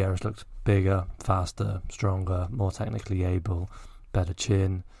 Gutierrez looked bigger, faster, stronger, more technically able, better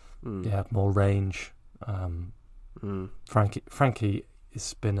chin, more range. Frankie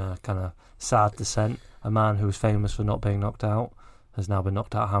has been a kind of sad descent. A man who was famous for not being knocked out has now been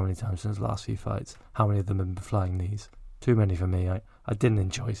knocked out how many times in his last few fights? How many of them have been flying knees? Too many for me. I didn't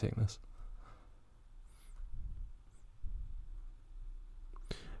enjoy seeing this.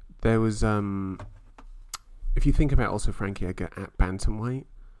 There was, if you think about also Frankie Edgar at bantamweight,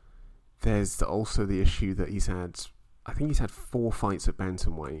 there's also the issue that he's had 4 fights at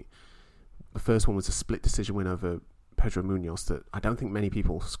bantamweight. The first one was a split decision win over Pedro Munoz that I don't think many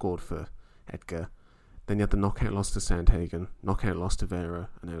people scored for Edgar. Then you had the knockout loss to Sandhagen, knockout loss to Vera,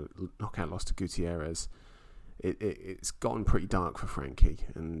 and a knockout loss to Gutierrez. It's gotten pretty dark for Frankie,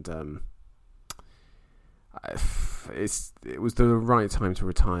 and It was the right time to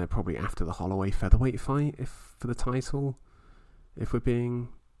retire, probably after the Holloway featherweight fight, for the title. If we're being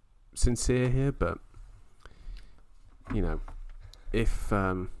sincere here, but you know, if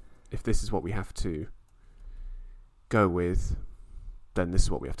this is what we have to go with, then this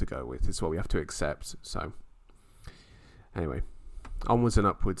is what we have to go with. This is what we have to accept. So, anyway, onwards and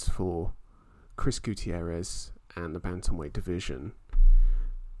upwards for Chris Gutierrez and the bantamweight division.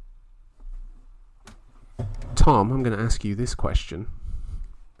 Tom, I'm going to ask you this question.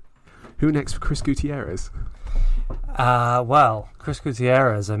 Who next for Chris Gutierrez? Well, Chris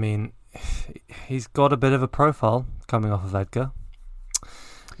Gutierrez, I mean, he's got a bit of a profile coming off of Edgar.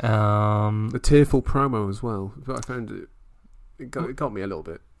 The tearful promo as well. I found it got me a little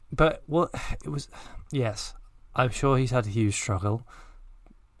bit. But, well, it was... Yes, I'm sure he's had a huge struggle.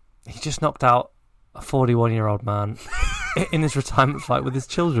 He just knocked out a 41-year-old man in his retirement fight with his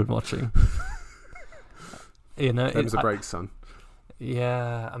children watching. You know, it was a break, son.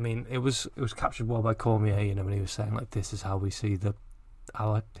 Yeah, I mean, it was captured well by Cormier, you know, when he was saying, like, this is how we see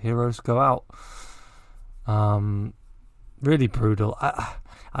our heroes go out. Really brutal.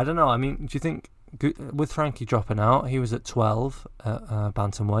 I don't know. I mean, do you think, with Frankie dropping out, he was at 12 at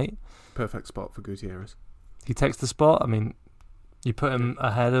bantamweight. Perfect spot for Gutierrez. He takes the spot. I mean, you put him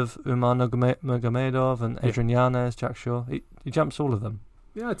ahead of Umar Nurmagomedov and Adrian Yanez, Jack Shaw. He jumps all of them.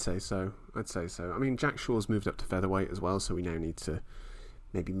 Yeah, I'd say so. I mean, Jack Shaw's moved up to featherweight as well, so we now need to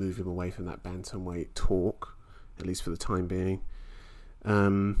maybe move him away from that bantamweight talk, at least for the time being.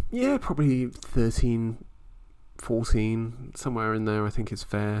 Yeah, probably 13, 14, somewhere in there, I think is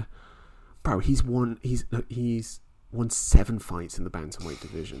fair. Bro, he's won 7 fights in the bantamweight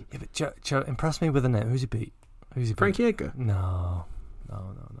division. Yeah, but Joe, impress me with a name. Who's he beat? Frankie Edgar. No.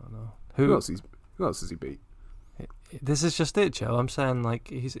 Who else has he beat? This is just it, Joe. I'm saying, like,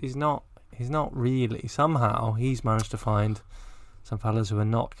 he's not really. Somehow he's managed to find some fellas who are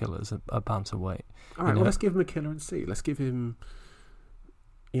not killers at bantamweight. All right, well, let's give him a killer and see. Let's give him,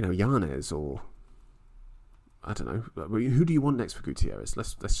 Yanez, or I don't know. Who do you want next for Gutierrez?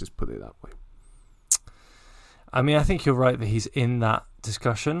 Let's just put it that way. I mean, I think you're right that he's in that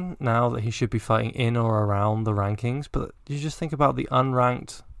discussion now, that he should be fighting in or around the rankings. But you just think about the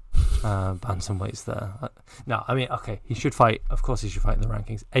unranked bantamweights there. No, I mean, okay, he should fight. Of course, he should fight in the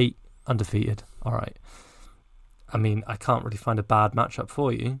rankings. 8 undefeated. All right. I mean, I can't really find a bad matchup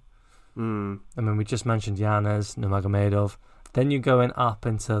for you. I mean, we just mentioned Yanez, Nurmagomedov. Then you're going up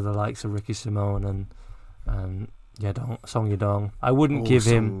into the likes of Ricky Simon and Song Yadong. I wouldn't give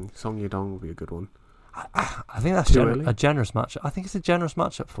him... Song Yadong would be a good one. I think that's a generous matchup. I think it's a generous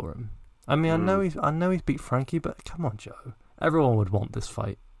matchup for him. I mean, I know he's beat Frankie, but come on, Joe. Everyone would want this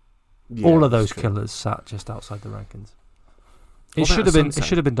fight. Yeah, all of those killers sat just outside the rankings. It should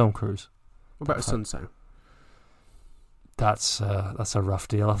have been Dom Cruz. What about a Sun Tzu? That's a rough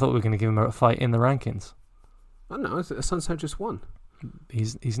deal. I thought we were going to give him a fight in the rankings. I don't know. Sun Tzu just won.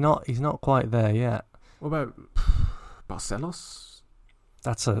 He's not quite there yet. What about Barcelos?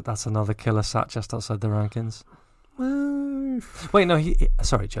 That's another killer sat just outside the rankings. Well, wait, no.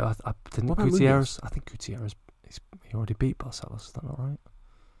 Sorry, Joe. I think Gutierrez. Munoz? I think Gutierrez. He already beat Barcelos. Is that not right?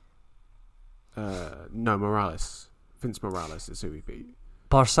 No, Morales. Vince Morales is who he beat.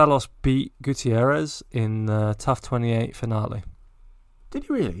 Barcelos beat Gutierrez in the Tough 28 finale. Did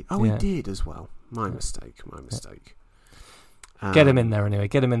he really? Oh, yeah. He did as well. My mistake. Get him in there anyway.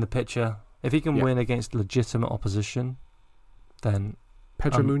 Get him in the picture. If he can win against legitimate opposition, then...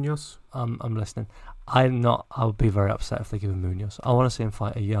 Pedro Munoz? I'm listening. I'll be very upset if they give him Munoz. I want to see him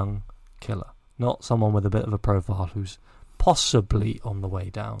fight a young killer, not someone with a bit of a profile who's possibly on the way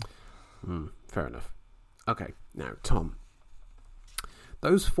down. Fair enough. Okay, now, Tom.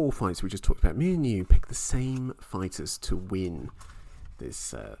 Those 4 fights we just talked about, me and you picked the same fighters to win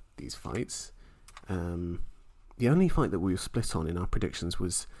these fights. The only fight that we were split on in our predictions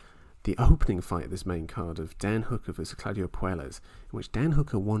was the opening fight of this main card of Dan Hooker versus Claudio Puelles, in which Dan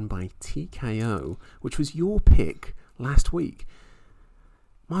Hooker won by TKO, which was your pick last week.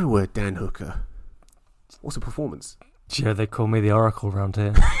 My word, Dan Hooker. What's a performance? Joe, they call me the Oracle around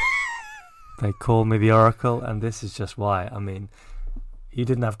here. They call me the Oracle, and this is just why. I mean, you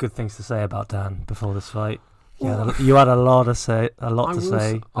didn't have good things to say about Dan before this fight. You had a lot to say about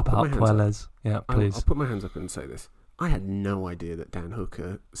Puelles. Yeah, please. I'll put my hands up and say this. I had no idea that Dan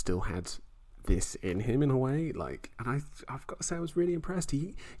Hooker still had this in him in a way. Like, and I've got to say, I was really impressed. Do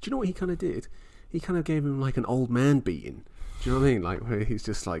you know what he kind of did? He kind of gave him like an old man beating. Do you know what I mean? Like, where he's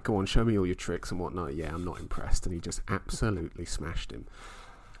just like, go on, show me all your tricks and whatnot. Yeah, I'm not impressed. And he just absolutely smashed him.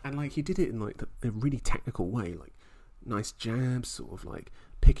 And like, he did it in like a really technical way, like nice jabs, sort of like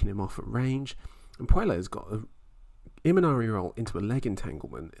picking him off at range. And Pueller's got a Imanari roll into a leg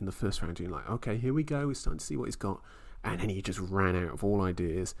entanglement in the first round. You're like, okay, here we go. We're starting to see what he's got. And then he just ran out of all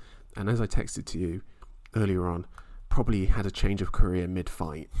ideas. And as I texted to you earlier on, probably had a change of career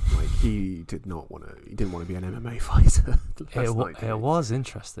mid-fight. Like, he didn't want to be an MMA fighter. It was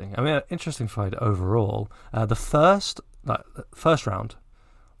interesting. I mean, an interesting fight overall. The first round,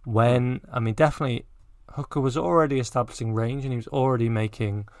 when, I mean, definitely Hooker was already establishing range and he was already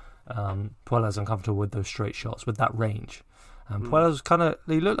making Puelles uncomfortable with those straight shots, with that range. And Puelles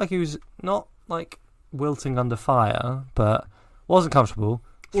he looked like he was not like wilting under fire, but wasn't comfortable.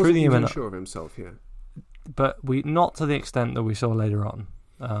 He was unsure of himself, yeah. But not to the extent that we saw later on.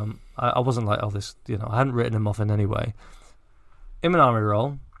 I wasn't like, this, I hadn't written him off in any way. Imanari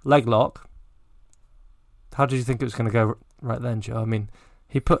roll, leg lock. How did you think it was going to go right then, Joe? I mean,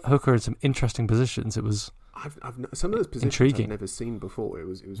 he put Hooker in some interesting positions. It was some of those positions intriguing. I've never seen before. It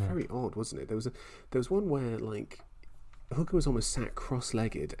was very odd, wasn't it? There was one where like Hooker was almost sat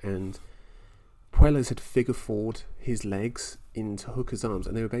cross-legged and Puelles had figure four'd his legs into Hooker's arms,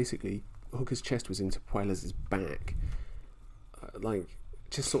 and they were basically, Hooker's chest was into Puelles' back,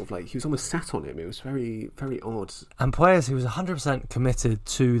 just sort of like he was almost sat on him. It was very, very odd. And Puelles, he was 100% committed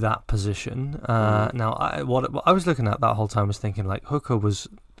to that position. Now, what I was looking at that whole time was thinking like Hooker was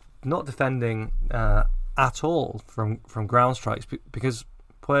not defending at all from ground strikes because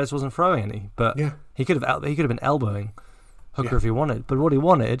Puelles wasn't throwing any. But he could have been elbowing Hooker if he wanted. But what he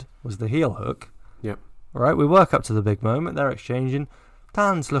wanted was the heel hook. Yep. All right, we work up to the big moment. They're exchanging.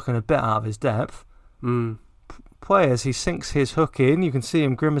 Dan's looking a bit out of his depth. Puelles, he sinks his hook in. You can see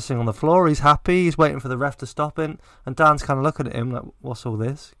him grimacing on the floor. He's happy. He's waiting for the ref to stop it. And Dan's kind of looking at him like, "What's all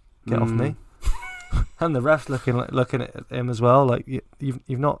this? Get off me!" And the ref's looking at him as well, like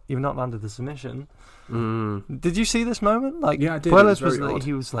you've not landed the submission. Did you see this moment? Like, yeah, I did. Puelles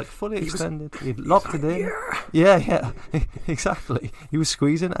was like fully extended. He locked it in. Yeah, exactly. He was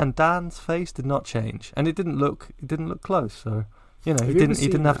squeezing, and Dan's face did not change, and it didn't look close. So he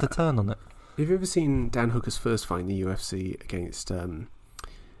didn't have to turn on it. Have you ever seen Dan Hooker's first fight in the UFC against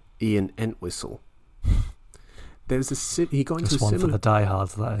Ian Entwistle? He got into one for the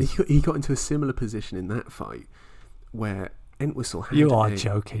diehards. That is. He got into a similar position in that fight where Entwistle had. You are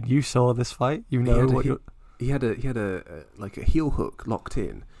joking. You saw this fight. You know what he had a heel hook locked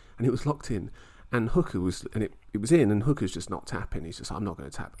in, and it was locked in, and Hooker was, and it was in, and Hooker's just not tapping. He's just like, I'm not going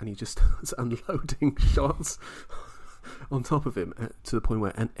to tap, and he just starts unloading shots on top of him to the point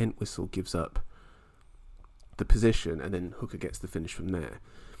where Entwistle gives up the position, and then Hooker gets the finish from there.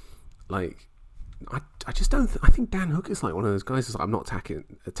 Like, I just don't. I think Dan Hooker's like one of those guys who's like, I'm not tapping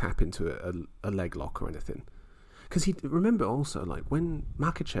into a leg lock or anything. Because remember also, like, when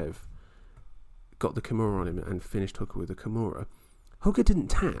Makhachev got the Kimura on him and finished Hooker with a Kimura, Hooker didn't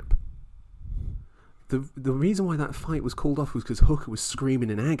tap. The reason why that fight was called off was because Hooker was screaming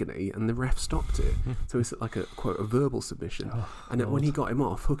in agony and the ref stopped it. So it's like a quote, a verbal submission. And then when he got him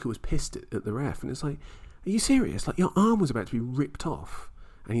off, Hooker was pissed at the ref, and it's like, are you serious? Like, your arm was about to be ripped off,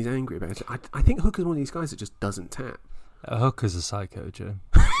 and he's angry about it. I think Hooker's one of these guys that just doesn't tap. Hooker's a psycho, Joe.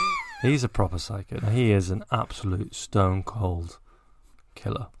 He's a proper psycho. He is an absolute stone cold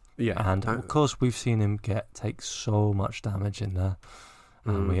killer. Yeah, and of course we've seen him take so much damage in there.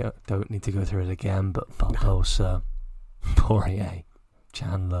 And we don't need to go through it again, but Barbosa, Poirier,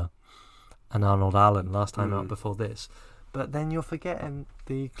 Chandler, and Arnold Allen last time out before this. But then you're forgetting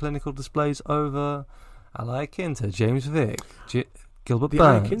the clinical displays over Al Iaquinta, James Vick, Gilbert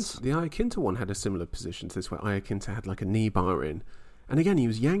Burns. The Iaquinta one had a similar position to this, where Iaquinta had like a knee bar in, and again he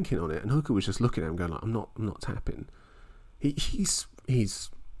was yanking on it, and Hooker was just looking at him, going like, "I'm not tapping." He's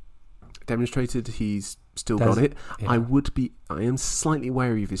demonstrated he's still got it. Yeah. I am slightly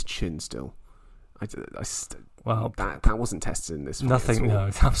wary of his chin still. That wasn't tested in this fight. Nothing, no,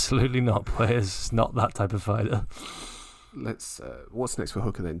 absolutely not. Players not that type of fighter. What's next for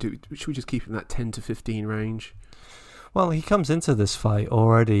Hooker then? Should we just keep him in that 10 to 15 range? Well, he comes into this fight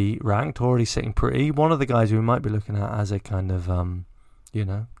already ranked, already sitting pretty. One of the guys we might be looking at as a kind of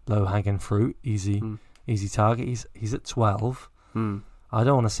low hanging fruit, easy target. He's at 12. I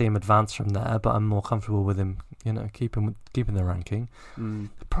don't want to see him advance from there, but I'm more comfortable with him, keeping the ranking.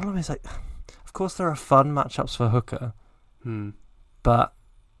 The problem is, like, of course there are fun matchups for Hooker, but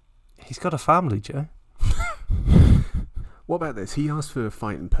he's got a family, Joe. What about this? He asked for a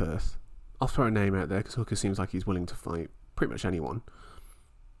fight in Perth. I'll throw a name out there because Hooker seems like he's willing to fight pretty much anyone.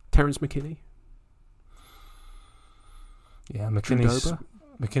 Terence McKinney? Yeah,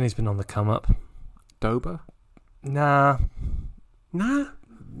 McKinney's been on the come up. Dober? Nah.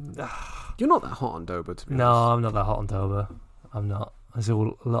 You're not that hot on Dober, to be honest. No, I'm not that hot on Dober. I'm not. It's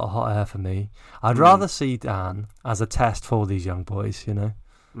all a lot of hot air for me. I'd rather see Dan as a test for these young boys, you know.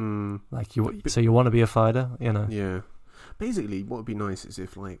 Like so you want to be a fighter, you know. Yeah. Basically, what would be nice is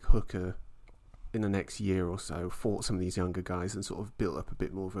if like Hooker, in the next year or so, fought some of these younger guys and sort of built up a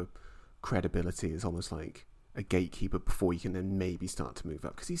bit more of a credibility as almost like a gatekeeper before you can then maybe start to move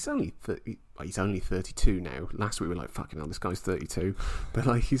up. Because he's only 32 now. Last week we were like, fucking hell, this guy's 32, but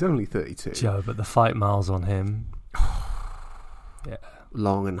like he's only 32. Joe, but the fight miles on him. Yeah.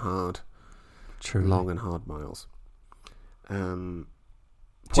 Long and hard. True. Long and hard miles. Do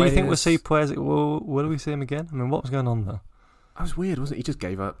you think we'll see Puez? Will we see him again? I mean, what was going on there? That was weird, wasn't it? He just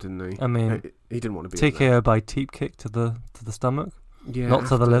gave up, didn't he? I mean, he didn't want to be TKO by teep kick to the stomach,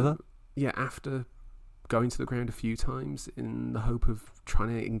 to the liver. Yeah, after going to the ground a few times in the hope of trying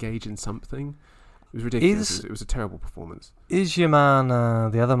to engage in something. It was ridiculous. It was a terrible performance. Is your man,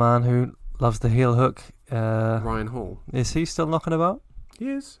 the other man who loves the heel hook, Ryan Hall? Is he still knocking about? He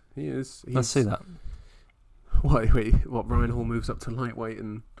is. Let's see that. Wait, what? Ryan Hall moves up to lightweight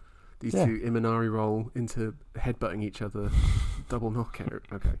and these two Imanari roll into headbutting each other, double knockout.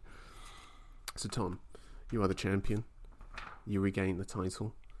 Okay. So Tom, you are the champion. You regain the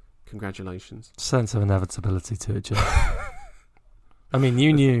title. Congratulations. Sense of inevitability to it, Joe. I mean,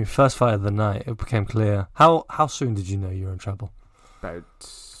 you knew first fight of the night. It became clear. How soon did you know you were in trouble? About,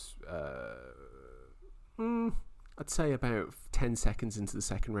 I'd say about 10 seconds into the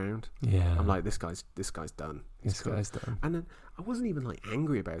second round. Yeah. I'm like, this guy's done. This guy's done. And then I wasn't even like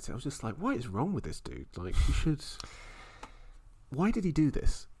angry about it. I was just like, what is wrong with this dude? Like, he should. Why did he do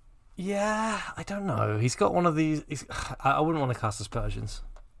this? Yeah, I don't know. He's got one of these. I wouldn't want to cast aspersions,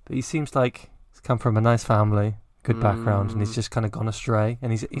 but he seems like he's come from a nice family, good background, and he's just kind of gone astray.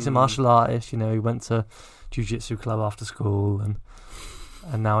 And he's a martial artist, you know. He went to jiu-jitsu club after school, and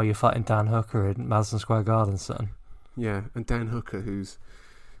now you're fighting Dan Hooker in Madison Square Garden, son. Yeah, and Dan Hooker, who's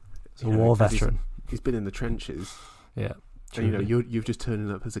a war veteran. He's been in the trenches. Yeah. And, you know, you've just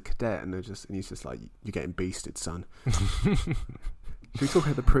turned up as a cadet, and he's just like, you're getting beasted, son. Should we talk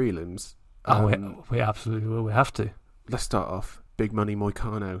about the prelims? We absolutely will. We have to. Let's start off. Big Money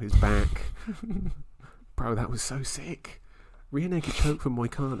Moicano is back. Bro, that was so sick. Rear naked choke from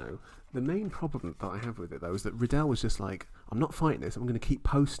Moicano. The main problem that I have with it, though, is that Riddell was just like, I'm not fighting this. I'm going to keep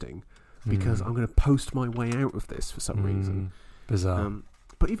posting because I'm going to post my way out of this for some reason. Bizarre.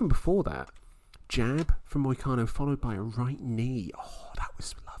 But even before that, jab from Moicano followed by a right knee. Oh, that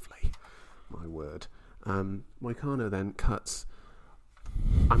was lovely. My word. Moicano then cuts...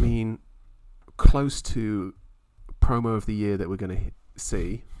 I mean, close to promo of the year that we're going to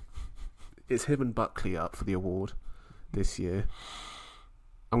see. It's him and Buckley up for the award this year.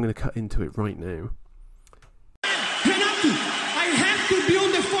 I'm going to cut into it right now. Renato, I have to be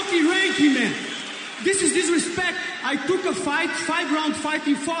on the fucking ranking, man. This is disrespect. I took a fight, 5-round fight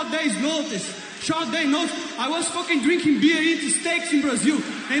in 4 days notice. Short day notice. I was fucking drinking beer, eating steaks in Brazil.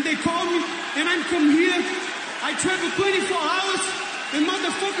 And they called me, and I'm come here. I traveled 24 hours. And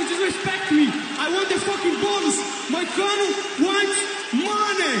motherfuckers disrespect me. I want the fucking bonus. Moicano wants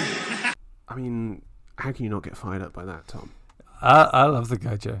money. I mean, how can you not get fired up by that, Tom? I love the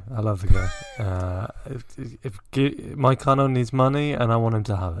guy, Joe. I love the guy. If Moicano needs money, and I want him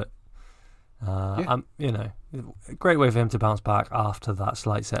to have it. You know, a great way for him to bounce back after that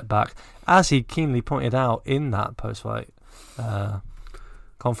slight setback, as he keenly pointed out in that post-fight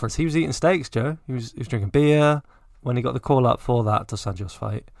conference. He was eating steaks, Joe. He was drinking beer when he got the call up for that Dos Anjos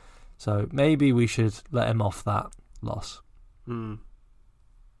fight. So maybe we should let him off that loss. Well,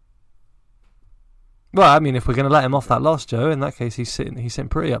 I mean, if we're going to let him off that loss, Joe, in that case, he's sitting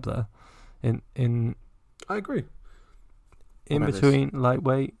pretty up there. In I agree. In between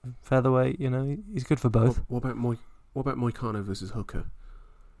lightweight, featherweight, you know, he's good for both. What about Moicano versus Hooker?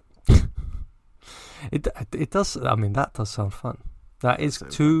 It does. I mean, that does sound fun. That is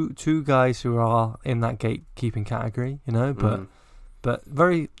two guys who are in that gatekeeping category, you know, but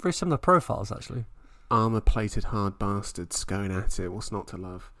very very similar profiles actually. Armor-plated hard bastards going at it. What's not to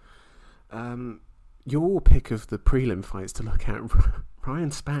love? Your pick of the prelim fights to look at: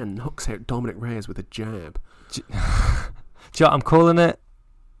 Ryan Spann knocks out Dominic Reyes with a jab. Joe, I'm calling it.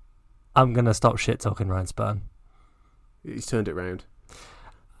 I'm gonna stop shit talking Ryan Spann. He's turned it round.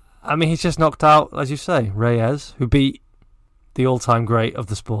 I mean, he's just knocked out, as you say, Reyes, who beat the all-time great of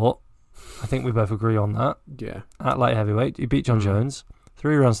the sport. I think we both agree on that. Yeah. At light heavyweight, he beat John Jones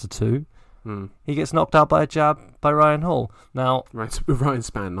 3 rounds to 2. He gets knocked out by a jab by Ryan Hall. Now, Ryan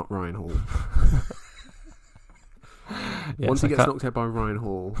Spann, not Ryan Hall. Yes, Once he gets knocked out by Ryan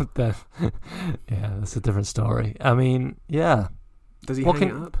Hall, then, yeah, that's a different story. I mean, yeah. Does he hang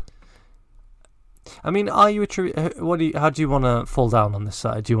it up? I mean, are you how do you want to fall down on this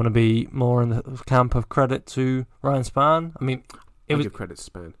side? Do you want to be more in the camp of credit to Ryan Spann? I mean, I give credit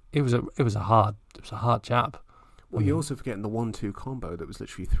to Spann. It was a hard jab. Well, you're also forgetting the 1-2 combo that was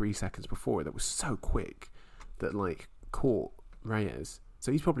literally 3 seconds before it. That was so quick that caught Reyes.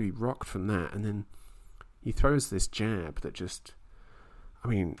 So he's probably rocked from that, and then he throws this jab that just, I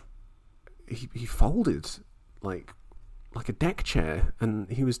mean, he folded like a deck chair, and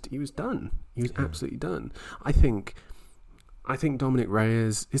he was done. He was absolutely done. I think Dominic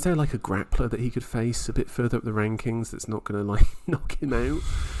Reyes, is there like a grappler that he could face a bit further up the rankings that's not going to knock him out?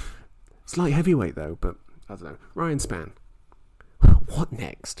 It's light heavyweight though, but I don't know. Ryan Spann, what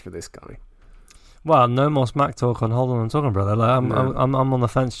next for this guy? Well, no more smack talk on Hold On I'm Talking, brother. I'm on the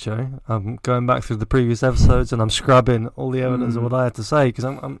fence, Joe. I'm going back through the previous episodes and I'm scrubbing all the evidence of what I had to say, because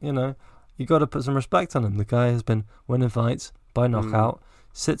I'm you got to put some respect on him. The guy has been winning fights by knockout,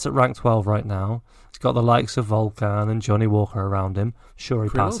 sits at rank 12 right now. He's got the likes of Volkan and Johnny Walker around him. Sure, he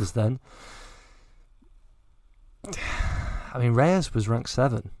passes then. I mean, Reyes was rank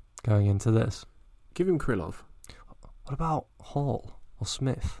 7 going into this. Give him Krylov. What about Hall or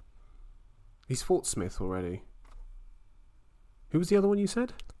Smith? He's fought Smith already. Who was the other one you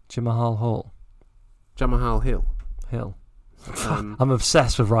said? Jamahal Hall. Jamahal Hill. I'm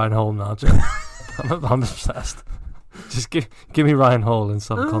obsessed with Ryan Hall now, Joe. I'm obsessed. Just give me Ryan Hall in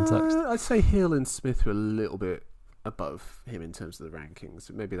some context. I'd say Hill and Smith are a little bit above him in terms of the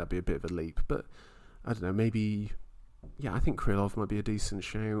rankings. Maybe that'd be a bit of a leap, but I don't know. Maybe, I think Krylov might be a decent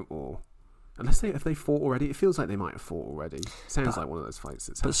shout, or unless if they fought already. It feels like they might have fought already. Sounds like one of those fights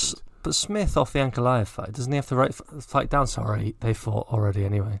that's happened. But Smith off the Ankalaev fight, doesn't he have to fight down? Sorry, they fought already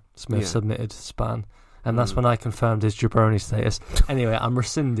anyway. Smith submitted Spann. And that's when I confirmed his jabroni status. Anyway, I'm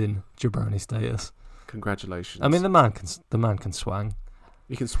rescinding jabroni status. Congratulations. I mean, the man can swang.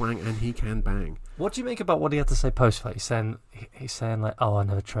 He can swang and he can bang. What do you make about what he had to say post fight? He's saying like, "Oh, I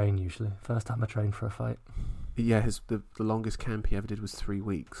never train usually. First time I trained for a fight." Yeah, the longest camp he ever did was 3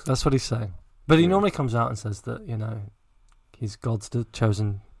 weeks. That's what he's saying. But he normally comes out and says that he's God's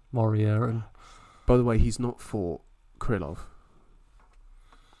chosen warrior. And by the way, he's not fought Krylov.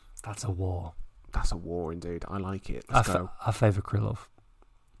 That's a war. That's a war indeed. I like it. Let's go. I favour Krylov.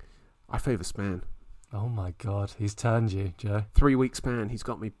 I favour Spann. Oh my God, he's turned you, Joe. 3 week Spann. He's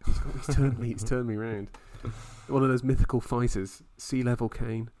turned me. He's turned me round. One of those mythical fighters. Sea level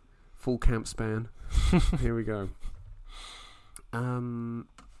Kane, full camp Spann. Here we go.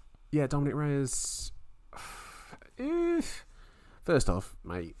 Dominic Reyes. First off,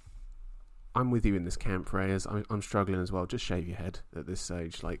 mate, I'm with you in this camp, Reyes. I'm struggling as well. Just shave your head at this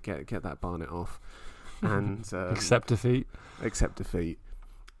stage. Like, get that Barnett off, and accept defeat. Accept defeat.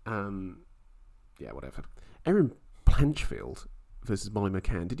 Whatever. Erin Blanchfield versus Molly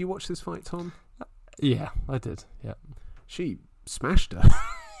McCann. Did you watch this fight, Tom? Yeah, I did. Yeah, she smashed her.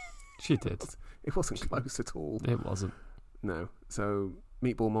 She did. It wasn't close at all. It wasn't. No. So,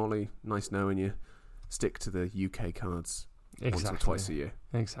 Meatball Molly, nice knowing you. Stick to the UK cards. Exactly. Once or twice a year.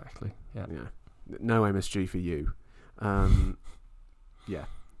 Exactly. Yeah. No MSG for you. Off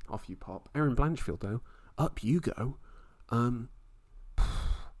you pop. Erin Blanchfield though, up you go.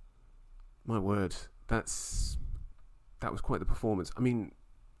 My word, that was quite the performance. I mean,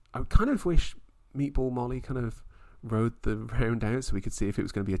 I kind of wish Meatball Molly kind of rode the round out so we could see if it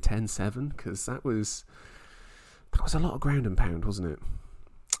was going to be a 10-7, because that was a lot of ground and pound, wasn't it?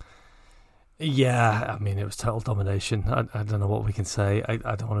 Yeah, I mean, it was total domination. I don't know what we can say.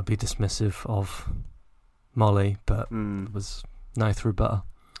 I don't want to be dismissive of Molly, but it was no through butter.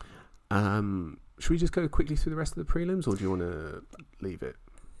 Should we just go quickly through the rest of the prelims, or do you want to leave it?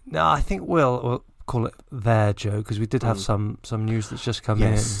 No, I think we'll call it there, Joe, because we did have some news that's just come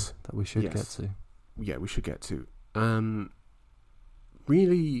in that we should get to. Yeah, we should get to.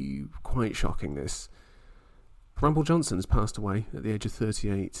 Really quite shocking, this. Rumble Johnson has passed away at the age of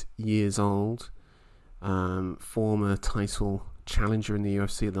 38 years old. Former title challenger in the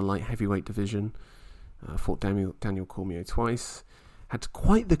UFC in the light heavyweight division. Fought Daniel Cormier twice. Had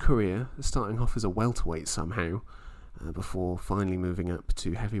quite the career, starting off as a welterweight somehow, before finally moving up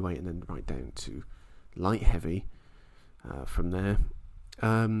to heavyweight and then right down to light heavy from there.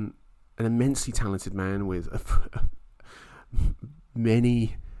 An immensely talented man with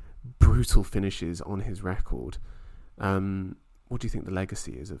many brutal finishes on his record. What do you think the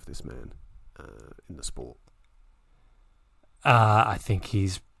legacy is of this man in the sport? I think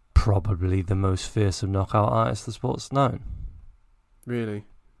he's probably the most fearsome knockout artist the sport's known. Really?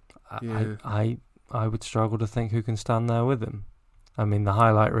 Yeah. I would struggle to think who can stand there with him. I mean, the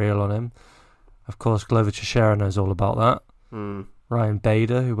highlight reel on him, of course, Glover Teixeira knows all about that. Ryan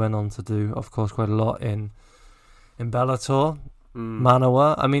Bader, who went on to do, of course, quite a lot in Bellator.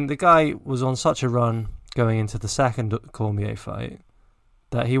 Manawa. I mean, the guy was on such a run going into the second Cormier fight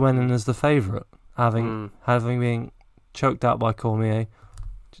that he went in as the favourite, having been choked out by Cormier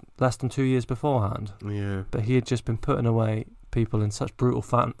less than 2 years beforehand. Yeah. But he had just been putting away people in such brutal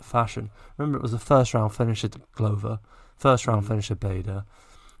fashion. Remember, it was the first round finish at Glover, first round finish at Bader,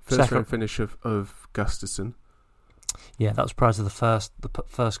 first round finish of Gustafsson. Yeah, that was prior to the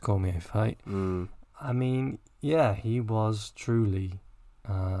first Cormier fight. I mean, yeah, he was truly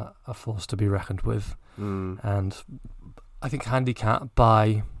a force to be reckoned with, and I think handicapped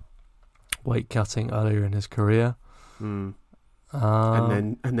by weight cutting earlier in his career. And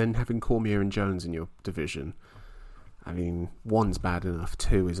then having Cormier and Jones in your division. I mean, one's bad enough,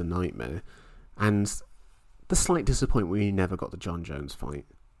 two is a nightmare. And the slight disappointment, we never got the John Jones fight.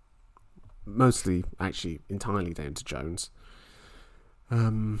 Mostly, actually, entirely down to Jones.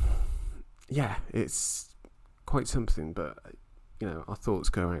 Yeah, it's quite something, but, you know, our thoughts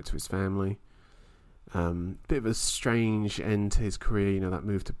go out to his family. Bit of a strange end to his career, you know, that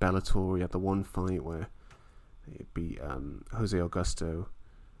move to Bellator. He had the one fight where he beat Jose Augusto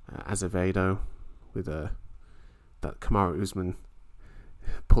Azevedo with that Kamaru Usman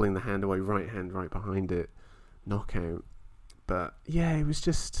pulling the hand away, right hand right behind it, knockout. But yeah, it was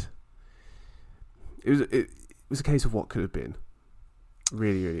just it was a case of what could have been.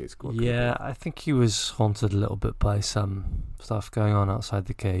 Really, it's what could have been. I think he was haunted a little bit by some stuff going on outside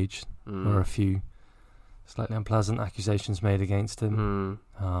the cage. There were a few slightly unpleasant accusations made against him.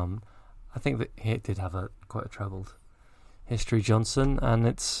 I think that he did have quite a troubled history, Johnson, and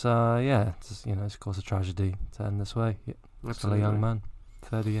it's of course a tragedy to end this way. Still a young man,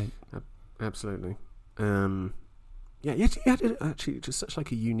 38. Absolutely. He had actually just such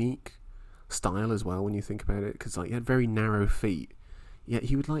like a unique style as well when you think about it, because like he had very narrow feet, yet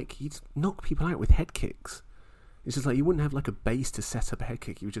he'd knock people out with head kicks. It's just like you wouldn't have like a base to set up a head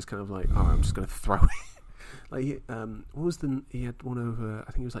kick. You were just kind of like, oh, I'm just going to throw it. Like he had one over,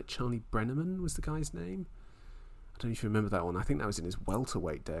 I think it was like Charlie Brenneman was the guy's name. I don't know if you remember that one. I think that was in his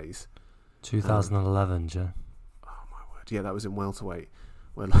welterweight days. 2011, Joe. Oh my word! Yeah, that was in welterweight.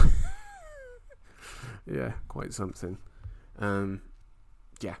 Well, yeah, quite something.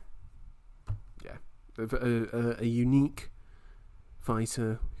 Yeah. A unique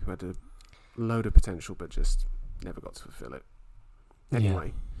fighter who had a load of potential, but just never got to fulfill it.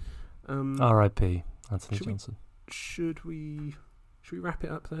 Anyway, R.I.P. Anthony Johnson. Should we wrap it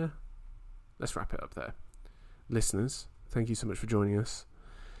up there? Let's wrap it up there. Listeners, thank you so much for joining us.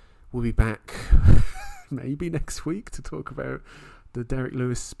 We'll be back maybe next week to talk about the Derek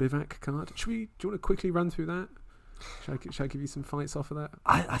Lewis Spivak card. Do you want to quickly run through that? Should I give you some fights off of that?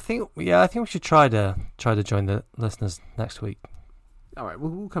 I think we should try to join the listeners next week. All right,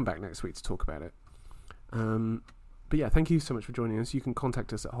 we'll come back next week to talk about it. But yeah, thank you so much for joining us. You can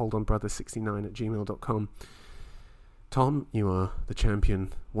contact us at holdonbrother69@gmail.com. Tom, you are the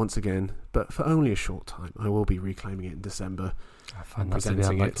champion once again, but for only a short time. I will be reclaiming it in December. I find that to be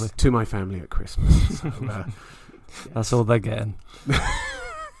unlikely. It to my family at Christmas. So, yes. That's all they're getting.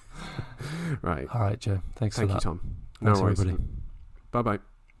 Right. All right, Joe. Thank you, Tom. No worries. Everybody. Bye-bye.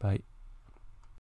 Bye.